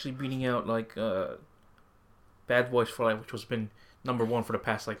 It's actually beating out, like, Bad Boys for Life, which has been number one for the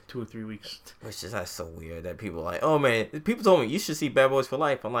past, like, 2 or 3 weeks. Which is so weird that people are like, oh, man, people told me you should see Bad Boys for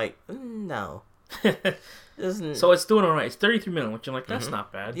Life. I'm like, no. So it's doing alright. It's 33 million, which I'm like, that's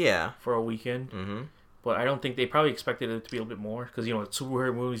not bad. Yeah. For a weekend. Mm-hmm. But I don't think they probably expected it to be a little bit more, because, the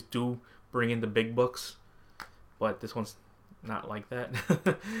superhero movies do bring in the big bucks. But this one's not like that.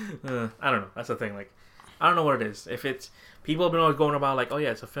 I don't know. That's the thing. Like, I don't know what it is. If it's people have been always going about like, oh yeah,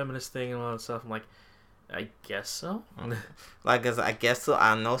 it's a feminist thing and all that stuff. I'm like, I guess so. Like, I guess so.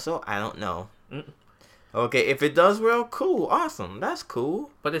 I know so. I don't know. Okay, if it does well, cool, awesome. That's cool.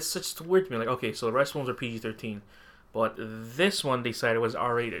 But it's such weird to me. Like, okay, so the rest ones are PG-13, but this one they decided was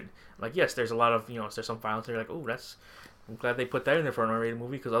R-rated. Like, yes, there's a lot of there's some violence. They're like, oh, I'm glad they put that in there for an R-rated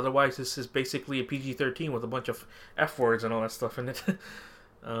movie, because otherwise this is basically a PG-13 with a bunch of F words and all that stuff in it.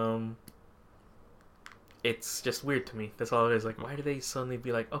 It's just weird to me. That's all it is. Like, why do they suddenly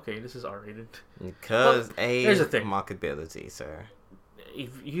be like, okay, this is R-rated? Because here's the thing. Mockability, sir. If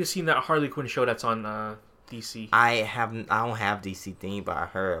you've seen that Harley Quinn show that's on DC. I don't have DC theme, but I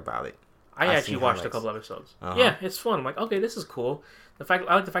heard about it. I actually watched a couple episodes. Yeah, it's fun. I'm like, okay, this is cool. I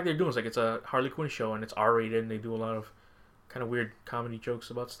like the fact they're doing it's like it's a Harley Quinn show and it's R-rated and they do a lot of kind of weird comedy jokes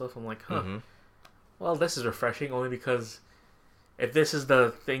about stuff. I'm like, huh. Well, this is refreshing only because if this is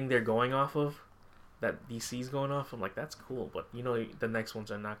the thing they're going off of, that DC's going off, I'm like, that's cool. But you know, the next ones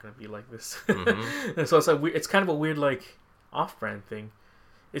are not going to be like this. And so it's kind of a weird like off-brand thing.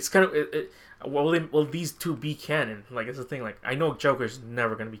 It's kind of will these two be canon? Like it's the thing. Like I know Joker's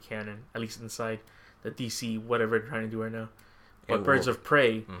never going to be canon, at least inside the DC whatever they're trying to do right now. But Birds of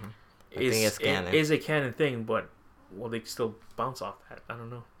Prey is a canon thing, but will they still bounce off that? I don't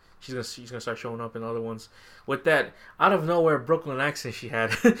know. She's gonna start showing up in other ones with that out of nowhere Brooklyn accent she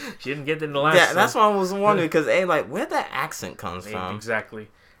had. She didn't get it in the last. Yeah, that's what I was wondering because like where that accent comes from. Exactly.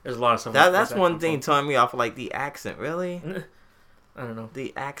 There's a lot of stuff. That's one thing throwing me off. Like the accent, really. I don't know.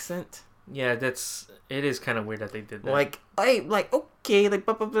 The accent. Yeah, it is kind of weird that they did that. Like okay, like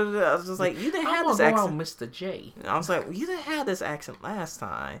blah, blah, blah, blah. I was just like, you didn't have this accent, Mr. J. I was like, you didn't have this accent last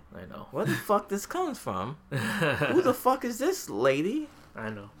time. I know. Where the fuck this comes from? Who the fuck is this lady? I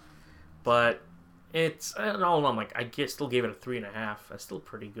know, but it's I don't know. I'm like, still gave it a 3.5. That's still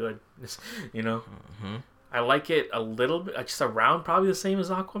pretty good. You know, I like it a little bit, just around probably the same as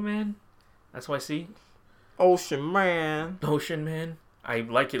Aquaman. That's what I see. Ocean Man. I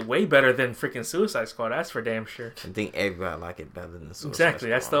like it way better than freaking Suicide Squad. That's for damn sure. I think everybody like it better than Suicide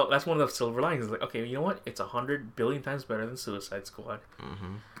Exactly. Squad. That's one of the silver linings. It's like, okay, you know what? It's 100 billion times better than Suicide Squad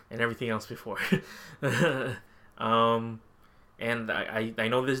and everything else before. And I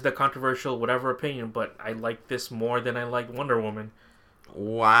know this is the controversial whatever opinion, but I like this more than I like Wonder Woman.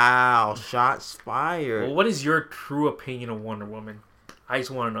 Wow, shots fired. Well, what is your true opinion of Wonder Woman? I just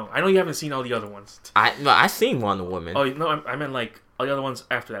want to know. I know you haven't seen all the other ones. I seen Wonder Woman. Oh no, I meant like all the other ones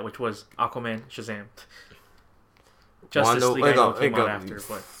after that, which was Aquaman, Shazam, Justice League. I know came out after,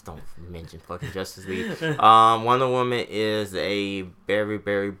 but don't mention fucking Justice League. Wonder Woman is a very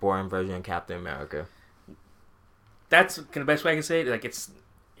very boring version of Captain America. That's the best way I can say it. Like it's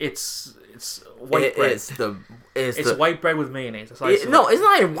white bread. It's white bread with mayonnaise. That's it's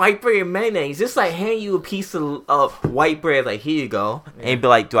not a white bread and mayonnaise. It's like hand you a piece of white bread, like here you go, and be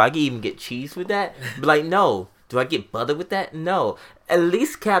like, do I even get cheese with that? Be like, no. Do I get butter with that? No. At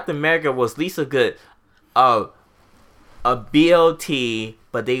least Captain America was at least a good a BLT,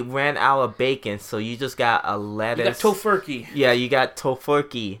 but they ran out of bacon, so you just got a lettuce. You got tofurkey. Yeah, you got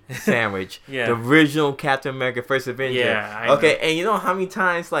tofurkey sandwich. Yeah. The original Captain America First Avenger. Yeah, okay, and you know how many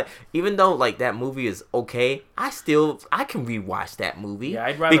times, like, even though, like, that movie is okay, I can rewatch that movie. Yeah,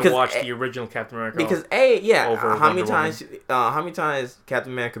 I'd rather watch the original Captain America. Because, over how many times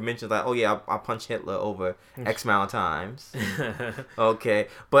Captain America mentions, like, oh, yeah, I punched Hitler over X amount of times. Okay,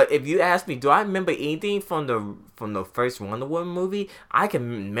 but if you ask me, do I remember anything from the first Wonder Woman movie? I can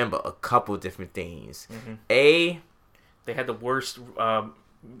remember a couple different things. They had the worst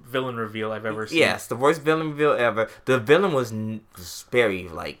villain reveal I've ever seen. Yes, the worst villain reveal ever. The villain was very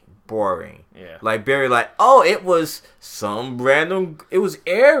like boring. Yeah, like very like it was some random. It was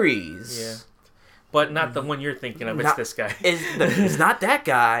Ares. Yeah, but not the one you're thinking of. It's this guy. It's not that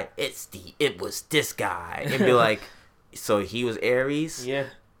guy. It was this guy. And be like, so he was Ares. Yeah.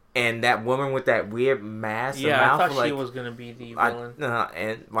 And that woman with that weird mask. Yeah, I thought she was gonna be the villain.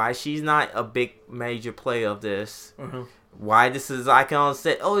 And why she's not a big major player of this? Why this is icon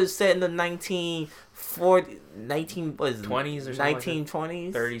set? Oh, it's set in the 1920s or something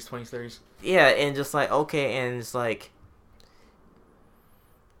 1920s, 30s, 20s, 30s. Yeah, and just like okay, and it's like.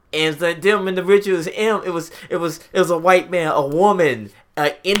 And it's like them in the ritual was him. It was a white man, a woman,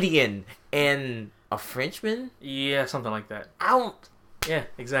 an Indian, and a Frenchman. Yeah, something like that. Yeah,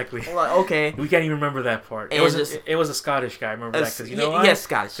 exactly. Like, okay. We can't even remember that part. It was a Scottish guy. Remember that? Because you know why? Yeah,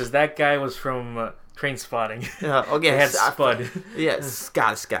 Scottish. Because that guy was from Train Spotting. Okay. They had Spud. Yeah,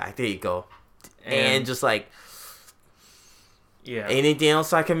 Scottish guy. There you go. And just like... Yeah. Anything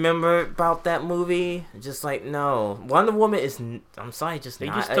else I can remember about that movie? Just like, no. Wonder Woman is... I'm sorry, just they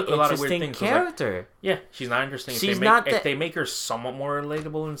not just took an a lot of interesting weird things. character. Like, yeah, she's not interesting. If they make her somewhat more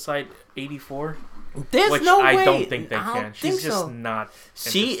relatable inside 84... There's no way. I don't think they can. She's just not.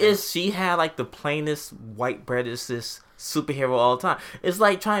 She had like the plainest white breadest superhero all the time. It's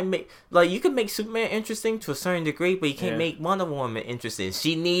like trying to make you can make Superman interesting to a certain degree, but you can't make Wonder Woman interesting.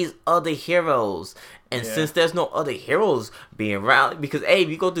 She needs other heroes, and since there's no other heroes being around, because if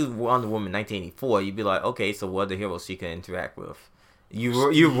you go through Wonder Woman 1984, you'd be like, okay, so what other heroes she can interact with?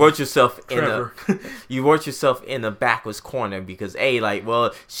 You wrote yourself Trevor. you wrote yourself in a backwards corner because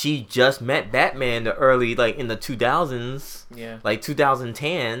she just met Batman in the early in the 2000s,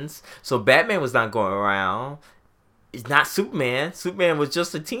 2010s. So Batman was not going around. It's not Superman. Superman was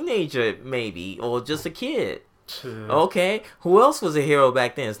just a teenager, maybe, or just a kid. Okay, who else was a hero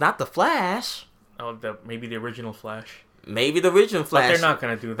back then? It's not the Flash. Oh, maybe the original Flash. Maybe the original Flash. But they're not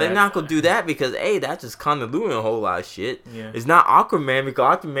going to do that. They're not going to do that because, that's just convoluting a whole lot of shit. Yeah. It's not Aquaman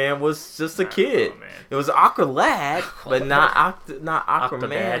because Aquaman was just a kid. It was Aqualad, but not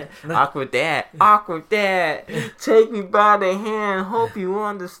Aquaman. Aquadad. Take me by the hand. Hope you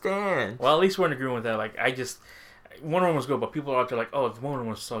understand. Well, at least we're in agreement with that. Wonder Woman was good, but people are out there like, oh, the Wonder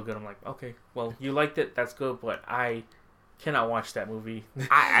Woman was so good. I'm like, okay, well, you liked it. That's good, but I cannot watch that movie.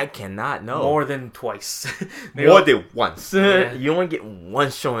 I cannot, no. More than twice. More than once. Yeah. You only get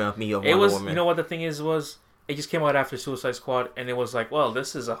one showing of me of Wonder Woman. You know what the thing was? It just came out after Suicide Squad, and it was like, well,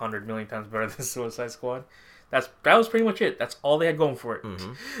 this is 100 million times better than Suicide Squad. That was pretty much it. That's all they had going for it.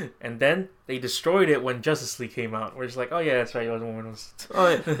 Mm-hmm. And then they destroyed it when Justice League came out. We're just like, oh yeah, that's right. Wonder Woman was. Oh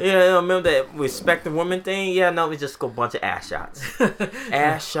yeah, remember that respect the woman thing? Yeah, no, we just go a bunch of ass shots.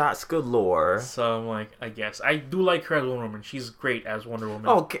 Ass shots galore. So I'm like, I guess I do like her as Wonder Woman. She's great as Wonder Woman.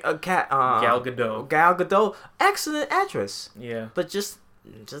 Oh, Gal Gadot. Gal Gadot, excellent actress. Yeah, but just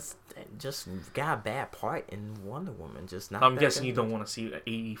got a bad part in Wonder Woman. Just not. I'm guessing you don't want to see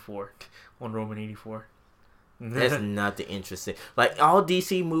 84 Wonder Woman 84. That's nothing interesting. Like all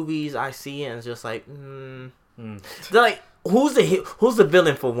DC movies I see, and it's just like, They're like, who's the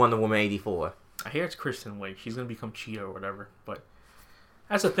villain for Wonder Woman 84? I hear it's Kristen Wiig. She's gonna become Cheetah or whatever. But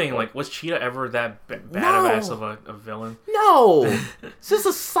that's the thing. Like, was Cheetah ever that badass of a villain? No, it's just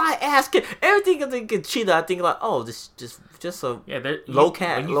a side ass kid. Everything I think of Cheetah, I think like, oh, just a low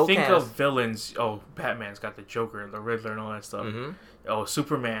cast. When you think of villains, Batman's got the Joker, the Riddler, and all that stuff. Mm-hmm. Oh,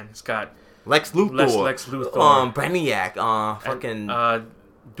 Superman's got Lex Luthor. Lex Luthor. Brainiac. Fucking.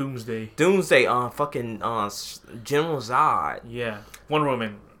 Doomsday. Fucking. General Zod. Yeah. Wonder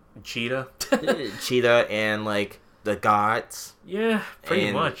Woman. Cheetah. Cheetah and, the gods. Yeah,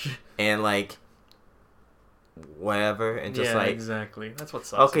 pretty much. And, whatever. And just, exactly. That's what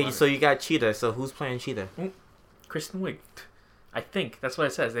sucks. Okay, so you got Cheetah. So who's playing Cheetah? Kristen Wiig. I think. That's what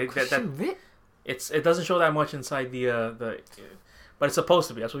it says. Kristen Wiig? It doesn't show that much inside the but it's supposed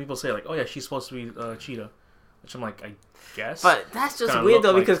to be. That's what people say. Like, oh yeah, she's supposed to be Cheetah. Which I'm like, I guess. But that's just weird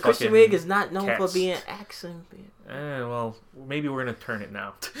though, because Kristen Wiig is not known for being action. Well, maybe we're gonna turn it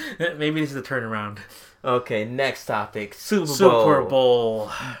now. Maybe this is the turnaround. Okay, next topic. Super Bowl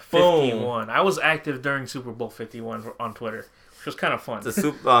 51. I was active during Super Bowl 51 on Twitter. Which was kind of fun. The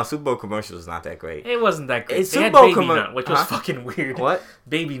Super Bowl commercial was not that great. It wasn't that great. They had Baby Nut, which was fucking weird. What?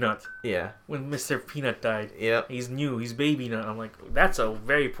 Baby Nut. Yeah. When Mr. Peanut died. Yeah. He's new. He's Baby Nut. I'm like, that's a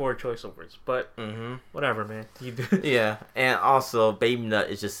very poor choice of words. But whatever, man. Yeah. And also, Baby Nut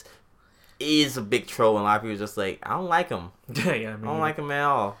is a big troll, and a lot of people are just like, I don't like him. Yeah, I don't like him at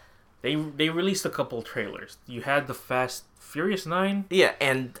all. They released a couple trailers. You had the Fast Furious 9. Yeah,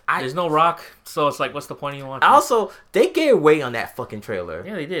 and there's no Rock, so it's like, what's the point of you watching? Also, they gave away on that fucking trailer.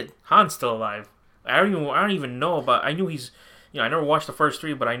 Yeah, they did. Han's still alive. I don't even know about. I knew he's. I never watched the first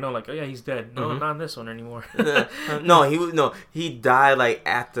 3, but I know oh yeah, he's dead. No, not in this one anymore. He died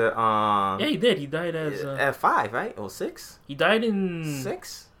after. Yeah, he did. He died at 5, right? Or 6. He died in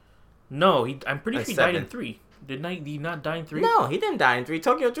 6. No, I'm pretty sure he died in 3. Did he not die in 3? No, he didn't die in 3.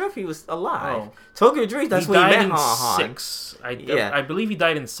 Tokyo Drift, he was alive. Oh. Tokyo Drift, that's when he met Han. 6. I believe he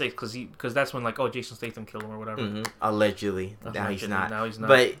died in 6 because that's when Jason Statham killed him or whatever. Mm-hmm. Allegedly. Now he's not. Now he's not.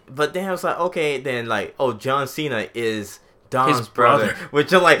 But then I was like, okay, then John Cena is Dom's brother.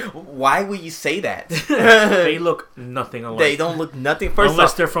 Which I'm like, why would you say that? They look nothing alike. They don't look nothing.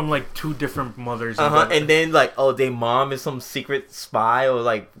 Unless they're from 2 different mothers. And then their mom is some secret spy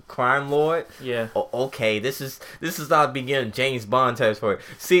or crime lord. Yeah. Oh, okay, this is our beginning James Bond territory.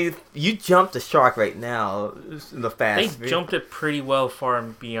 See, you jumped the shark right now. In the fast. They jumped it pretty well far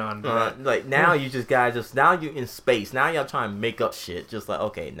and beyond. Now you now you're in space. Now y'all trying to make up shit. Just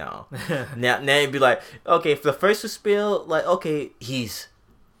okay, no. now you'd be like, okay, if the first was spilled, okay, he's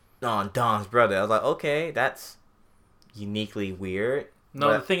Don's brother. I was like, okay, that's uniquely weird.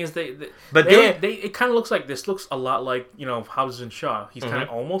 No, the thing is, it kind of looks like this. Looks a lot like Hobbs and Shaw. He's kind of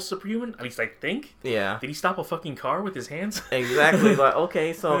almost superhuman. At least I think. Yeah. Did he stop a fucking car with his hands? Exactly.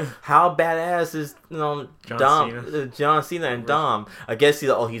 Okay, so how badass is John Cena and Dom? I guess he's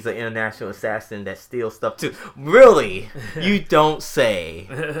an international assassin that steals stuff too. Really? You don't say.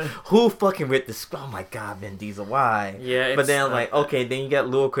 Who fucking ripped this? Oh my god, Vin Diesel. Why? Yeah. But then okay, then you got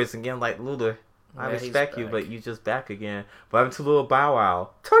Ludacris again. Luda. I respect you, but you just back again. But I'm too little Bow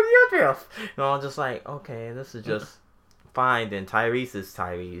Wow. Turn your death. And I'm just like, okay, this is just fine. Then Tyrese is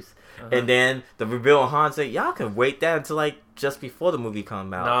Tyrese. And then the reveal on Han said, y'all can wait that until like just before the movie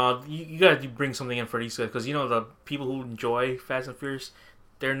come out. No, you gotta bring something in for these guys because the people who enjoy Fast and Furious,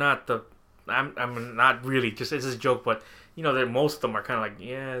 they're not the. I'm not really just it's a joke, but most of them are kind of like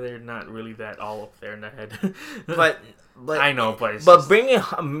they're not really that all up there in the head. but I know, but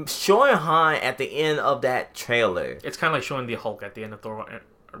showing Han at the end of that trailer, it's kind of like showing the Hulk at the end of Thor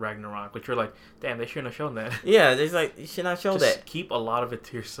Ragnarok, which you're like, damn, they shouldn't have shown that. Yeah, it's like you should not show just that. Keep a lot of it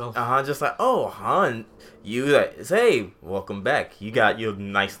to yourself. Just like, oh, Han, you like, hey, welcome back. You got your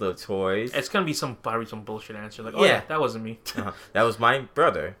nice little toys. It's gonna be probably some bullshit answer like, oh yeah, that wasn't me. That was my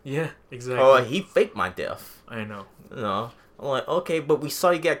brother. Yeah, exactly. Oh, he faked my death. I know. I'm like, okay, but we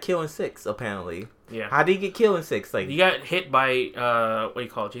saw you got killed in 6, apparently. Yeah. How did he get killed in 6? Like, he got hit by what do you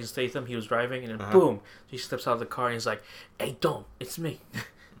call it? Jason Statham. He was driving, and then boom, he steps out of the car, and he's like, "Hey, don't, it's me."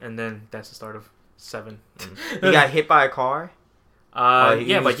 And then that's the start of 7. He got hit by a car.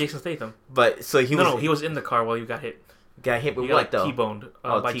 By Jason Statham. But so he he was in the car while you got hit. Got hit with what though? T-boned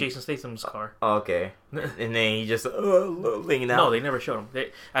by Jason Statham's car. Oh, okay. And then he just leaning out. No, they never showed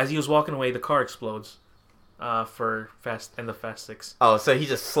him. As he was walking away, the car explodes. For Fast 6. Oh, so he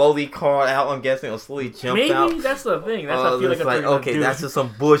just slowly crawled out. I'm guessing, or slowly jumped out. Maybe that's the thing. That's I feel like okay, that's just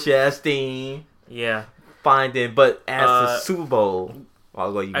some bush ass thing. Yeah. Finding, but as the Super Bowl.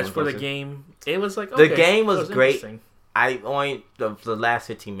 As for the game, it was like okay, the game was great. The last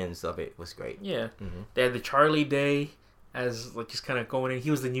 15 minutes of it was great. Yeah, they had the Charlie Day as like just kind of going in. He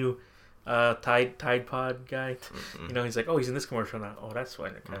was the new Tide Pod guy. He's like, oh, he's in this commercial now. Oh, that's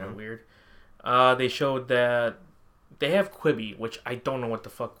kind of weird. They showed that they have Quibi, which I don't know what the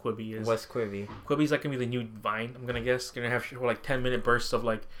fuck Quibi is. What's Quibi? Quibi's like gonna be the new Vine. I'm gonna guess. Gonna have like 10-minute bursts of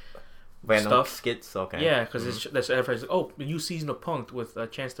like. Random stuff. Skits, okay. Yeah, because there's advertising. Oh, the new season of Punk'd with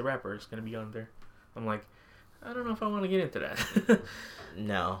Chance the Rapper is gonna be on there. I'm like, I don't know if I want to get into that.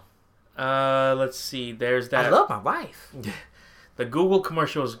 No. Let's see. There's that. I love my wife. The Google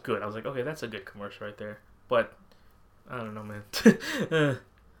commercial is good. I was like, okay, that's a good commercial right there. But I don't know, man.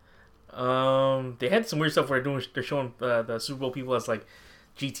 They had some weird stuff where they're showing the Super Bowl people as like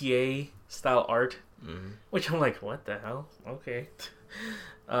GTA style art, which I'm like, what the hell? Okay.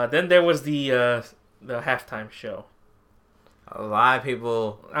 Then there was the halftime show. A lot of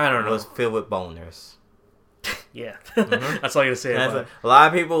people, I don't know, was filled with boners. Yeah, that's all I gotta say. A lot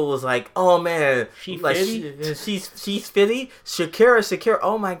of people was like, "Oh man, she's fitty." Shakira.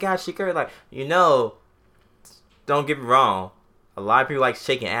 Oh my God, Shakira. Like, don't get me wrong. A lot of people like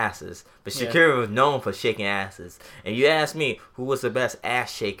shaking asses, but Shakira was known for shaking asses. And you ask me who was the best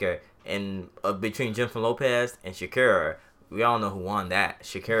ass shaker in between Jennifer Lopez and Shakira. We all know who won that.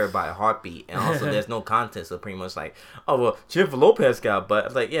 Shakira by a heartbeat. And also there's no contest. So pretty much like, oh, well, Jennifer Lopez got butt. I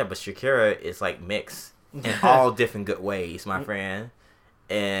was like, yeah, but Shakira is like mixed in all different good ways, my friend.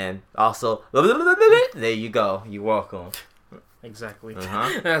 And also, there you go. You're welcome. Exactly.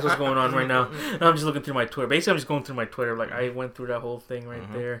 That's what's going on right now. I'm just looking through my Twitter. Basically, I'm just going through my Twitter. Like, I went through that whole thing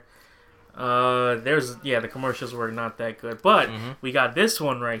right there. The commercials were not that good. But we got this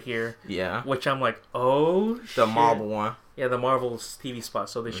one right here. Yeah. Which I'm like, oh, shit. The Marvel one. Yeah, the Marvel's TV spot.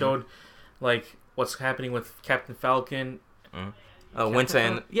 So they showed, like, what's happening with Captain Falcon. Winter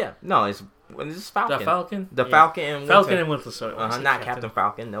and... Yeah, no, it's Falcon. The Falcon? The Falcon and Winter. Falcon and Winter Soldier. Not Captain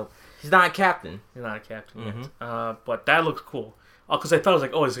Falcon, no. He's not a captain. He's not a captain yet. But that looks cool. Because I thought it was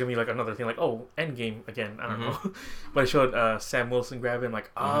like, oh, it's going to be like another thing. Like, oh, Endgame again. I don't know. But I showed Sam Wilson grab him. Like,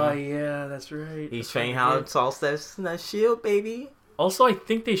 oh, yeah, that's right. He's training how to toss that shield, baby. Also, I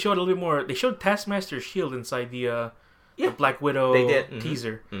think they showed a little bit more. They showed Taskmaster's shield inside the Black Widow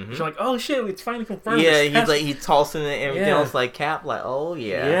teaser. So I'm like, oh shit, it's finally confirmed. Yeah, he's tossing it and everything else like Cap. Like, oh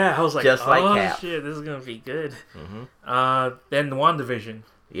yeah. Yeah, I was like, just like Cap. Shit, this is gonna be good. Then the WandaVision.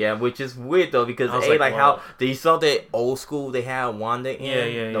 Yeah, which is weird though because how they saw that old school they had Wanda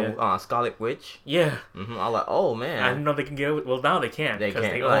in the Scarlet Witch. Yeah. I was like, oh man. I didn't know they can get it. Well, now they can.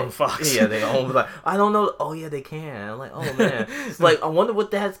 They own Fox. Yeah, they own. Like, I don't know. Oh yeah, they can. I'm like, oh man. It's like I wonder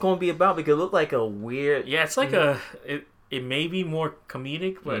what that's going to be about because it looked like a weird. Yeah, it's like it may be more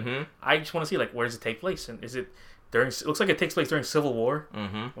comedic, but I just want to see like where does it take place and is it during? It looks like it takes place during Civil War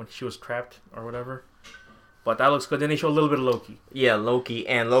when she was trapped or whatever. But that looks good. Then they show a little bit of Loki. Yeah, Loki.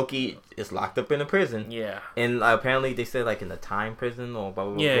 And Loki is locked up in a prison. Yeah. And apparently they said like in the time prison or blah,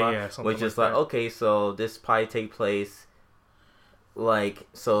 blah, blah. Yeah, which is like, okay, so this probably take place like,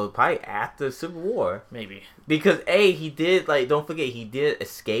 so probably after Civil War. Maybe. Because he did, like, don't forget, he did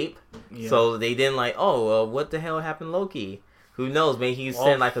escape. Yeah. So they didn't like, what the hell happened to Loki? Who knows? Maybe he's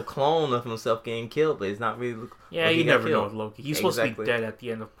sent like a clone of himself getting killed, but it's not really. Yeah, you never know with Loki. He's supposed to be dead at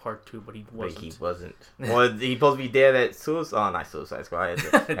the end of part 2, but he wasn't. But he wasn't. Well, he's supposed to be dead at not Suicide Squad,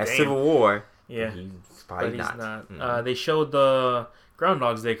 at Civil War. Yeah, he's probably not. Mm-hmm. They showed the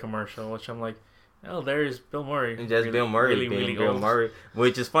Groundhog's Day commercial, which I'm like, oh, there's Bill Murray. And just Bill Murray being Bill Murray,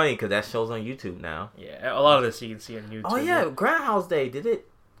 which is funny because that show's on YouTube now. Yeah, a lot of this you can see on YouTube. Oh yeah, Groundhog's Day.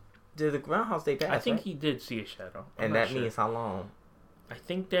 Did the Groundhog's Day pass? I think he did see a shadow. And that means how long? I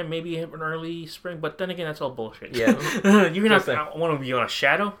think that maybe an early spring, but then again, that's all bullshit. Yeah. You're not want to be on a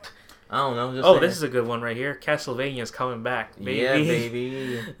shadow? I don't know. This is a good one right here. Castlevania's coming back, baby. Yeah,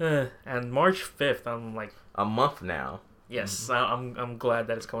 baby. And March 5th, I'm like... A month now. Yes, I'm glad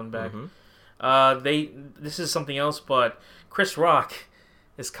that it's coming back. Mm-hmm. This is something else, but Chris Rock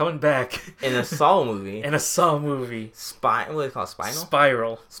is coming back. In a Saw movie. In a Saw movie. What is it called?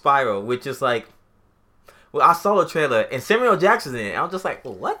 Spinal? Spiral, which is like... Well, I saw the trailer, and Samuel Jackson's in it. I was just like,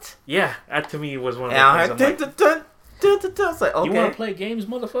 what? Yeah, that to me was one of the things I was like, okay. You want to play games,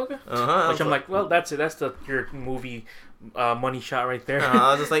 motherfucker? Which I'm like, well, that's it. That's your movie money shot right there.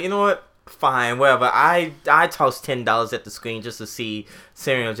 I was just like, you know what? Fine, whatever. I tossed $10 at the screen just to see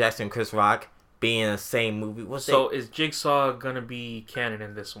Samuel Jackson and Chris Rock being in the same movie. Is Jigsaw going to be canon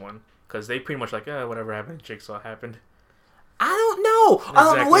in this one? Because they pretty much like, whatever happened to Jigsaw happened. I don't know. Exactly. I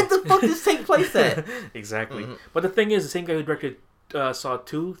don't know what the fuck this take place at. Exactly. Mm-hmm. But the thing is, the same guy who directed Saw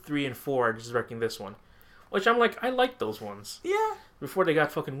 2, 3, and 4 is directing this one. Which I'm like, I like those ones. Yeah. Before they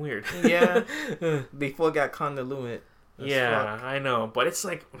got fucking weird. Yeah. Before it got convoluted. I know. But it's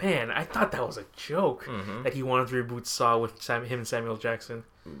like, man, I thought that was a joke that he wanted to reboot Saw with him and Samuel Jackson.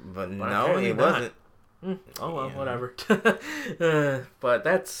 But no, it wasn't. Oh, well, whatever. But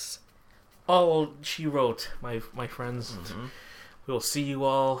that's all she wrote, my friends. Mm-hmm. We'll see you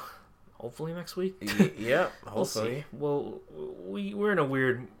all hopefully next week. Yeah, hopefully. We're in a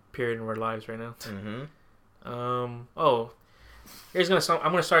weird period in our lives right now. Mm-hmm. I'm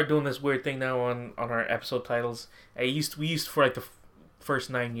gonna start doing this weird thing now on our episode titles. We used for like the first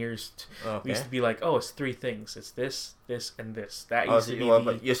 9 years. We used to be like, it's 3 things. It's this, and this. That used to be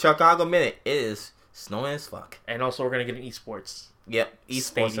your Chicago Minute is snowing as fuck. And also, we're gonna get an esports. Yep,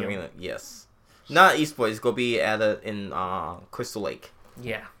 esports arena. Yes, not esports. It's gonna be in Crystal Lake.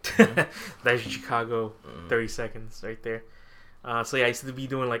 Yeah, that's Chicago. 30 seconds right there. I used to be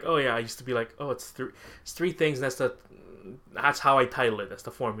doing like, it's 3 things. That's how I title it. That's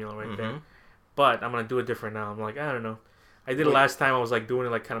the formula right there. But I'm gonna do it different now. I'm like, I don't know. I did it last time. I was like doing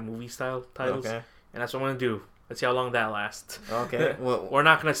it like kind of movie style titles, and that's what I'm gonna do. Let's see how long that lasts. Okay. Well, we're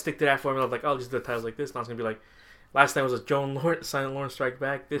not gonna stick to that formula of like, I'll just do the titles like this. Now it's gonna be like, last time was a Silent Lorne Strike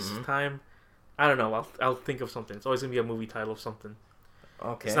Back. This time, I don't know. I'll think of something. It's always gonna be a movie title of something.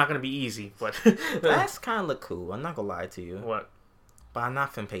 Okay. It's not gonna be easy, but that's kind of look cool. I'm not gonna lie to you. What? But I'm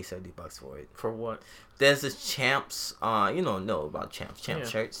not finna pay $70 for it. For what? There's this Champs. You don't know about Champs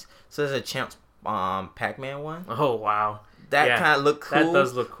shirts. So there's a Champs Pac-Man one. Oh wow. That kind of look cool. That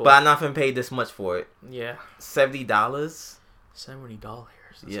does look cool. But I'm not finna pay this much for it. Yeah. $70. $70.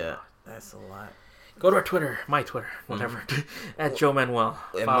 Yeah, that's a lot. Go to our Twitter, my Twitter, whatever, at Joe Manuel.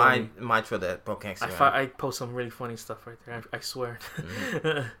 And my Twitter at Broke Instagram. I post some really funny stuff right there. I swear.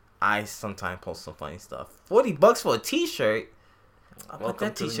 I sometimes post some funny stuff. $40 for a T-shirt. But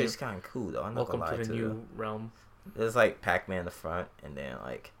that T-shirt's kind of cool though. I'm not gonna lie to you. Welcome to the new realm. There's like Pac-Man in the front, and then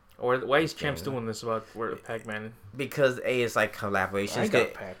like. Or why is Champs doing this about where Pac-Man? Because it's like collaborations. I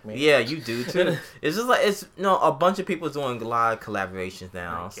got Pac-Man. Yeah, you do too. It's just like a bunch of people doing a lot of collaborations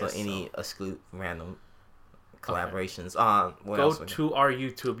now. So any random collaborations. Go to our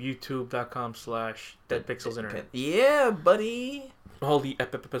YouTube, youtube.com/deadpixelsinternet. Yeah, buddy. All the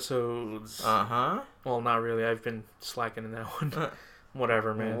episodes. Well, not really. I've been slacking in that one.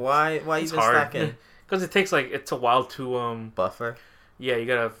 Whatever, man. Why you been slacking? Because it's a while to buffer. Yeah, I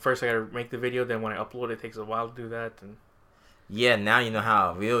gotta make the video. Then when I upload, it takes a while to do that. And yeah, now you know how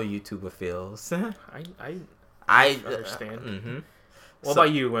a real YouTuber feels. I understand. What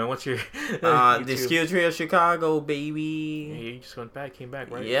about you, man? What's your the Skill Trio Chicago, baby? Yeah, you just came back,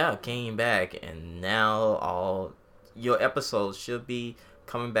 right? Yeah, came back, and now all your episodes should be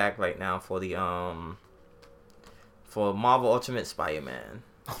coming back right now for the for Marvel Ultimate Spider-Man.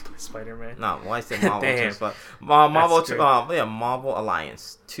 Ultimate Spider-Man. No, why is it Marvel Ultimate Spider-Man? Marvel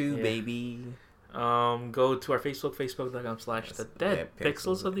Alliance 2, baby. Go to our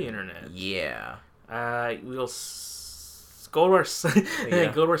facebook.com/the-dead-pixels of the internet. Yeah. We'll go to our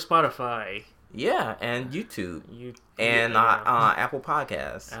Spotify. Yeah, and YouTube. And Apple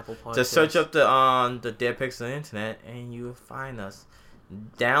Podcasts. Just search up the Dead Pixels of the internet and you'll find us.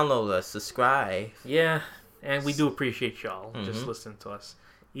 Download us, subscribe. Yeah. And we do appreciate y'all just listening to us,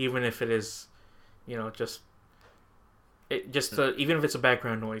 even if it is, even if it's a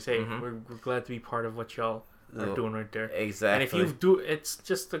background noise. Hey, we're glad to be part of what y'all are doing right there. Exactly. And if it's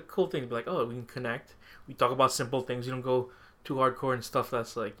just a cool thing to be like, oh, we can connect. We talk about simple things. You don't go too hardcore and stuff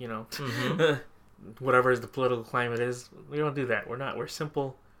that's like, whatever the political climate is. We don't do that. We're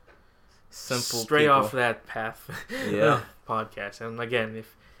simple stray people. off that path. Podcast. And again,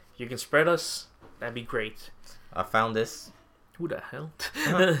 if you can spread us, that'd be great. I found this. Who the hell?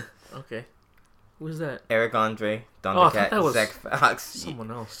 Okay. Who's that? Eric Andre, Thundercat, Zach Fox.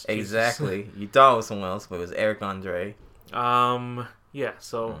 Someone else. Exactly. You thought it was someone else, but it was Eric Andre. Yeah,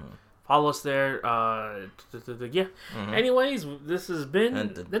 so follow us there. Anyways, this has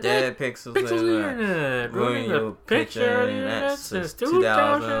been the Dead Pixels Internet. Ruining the picture of the internet since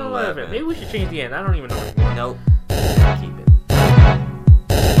 2011. Maybe we should change the end. I don't even know anymore. Nope.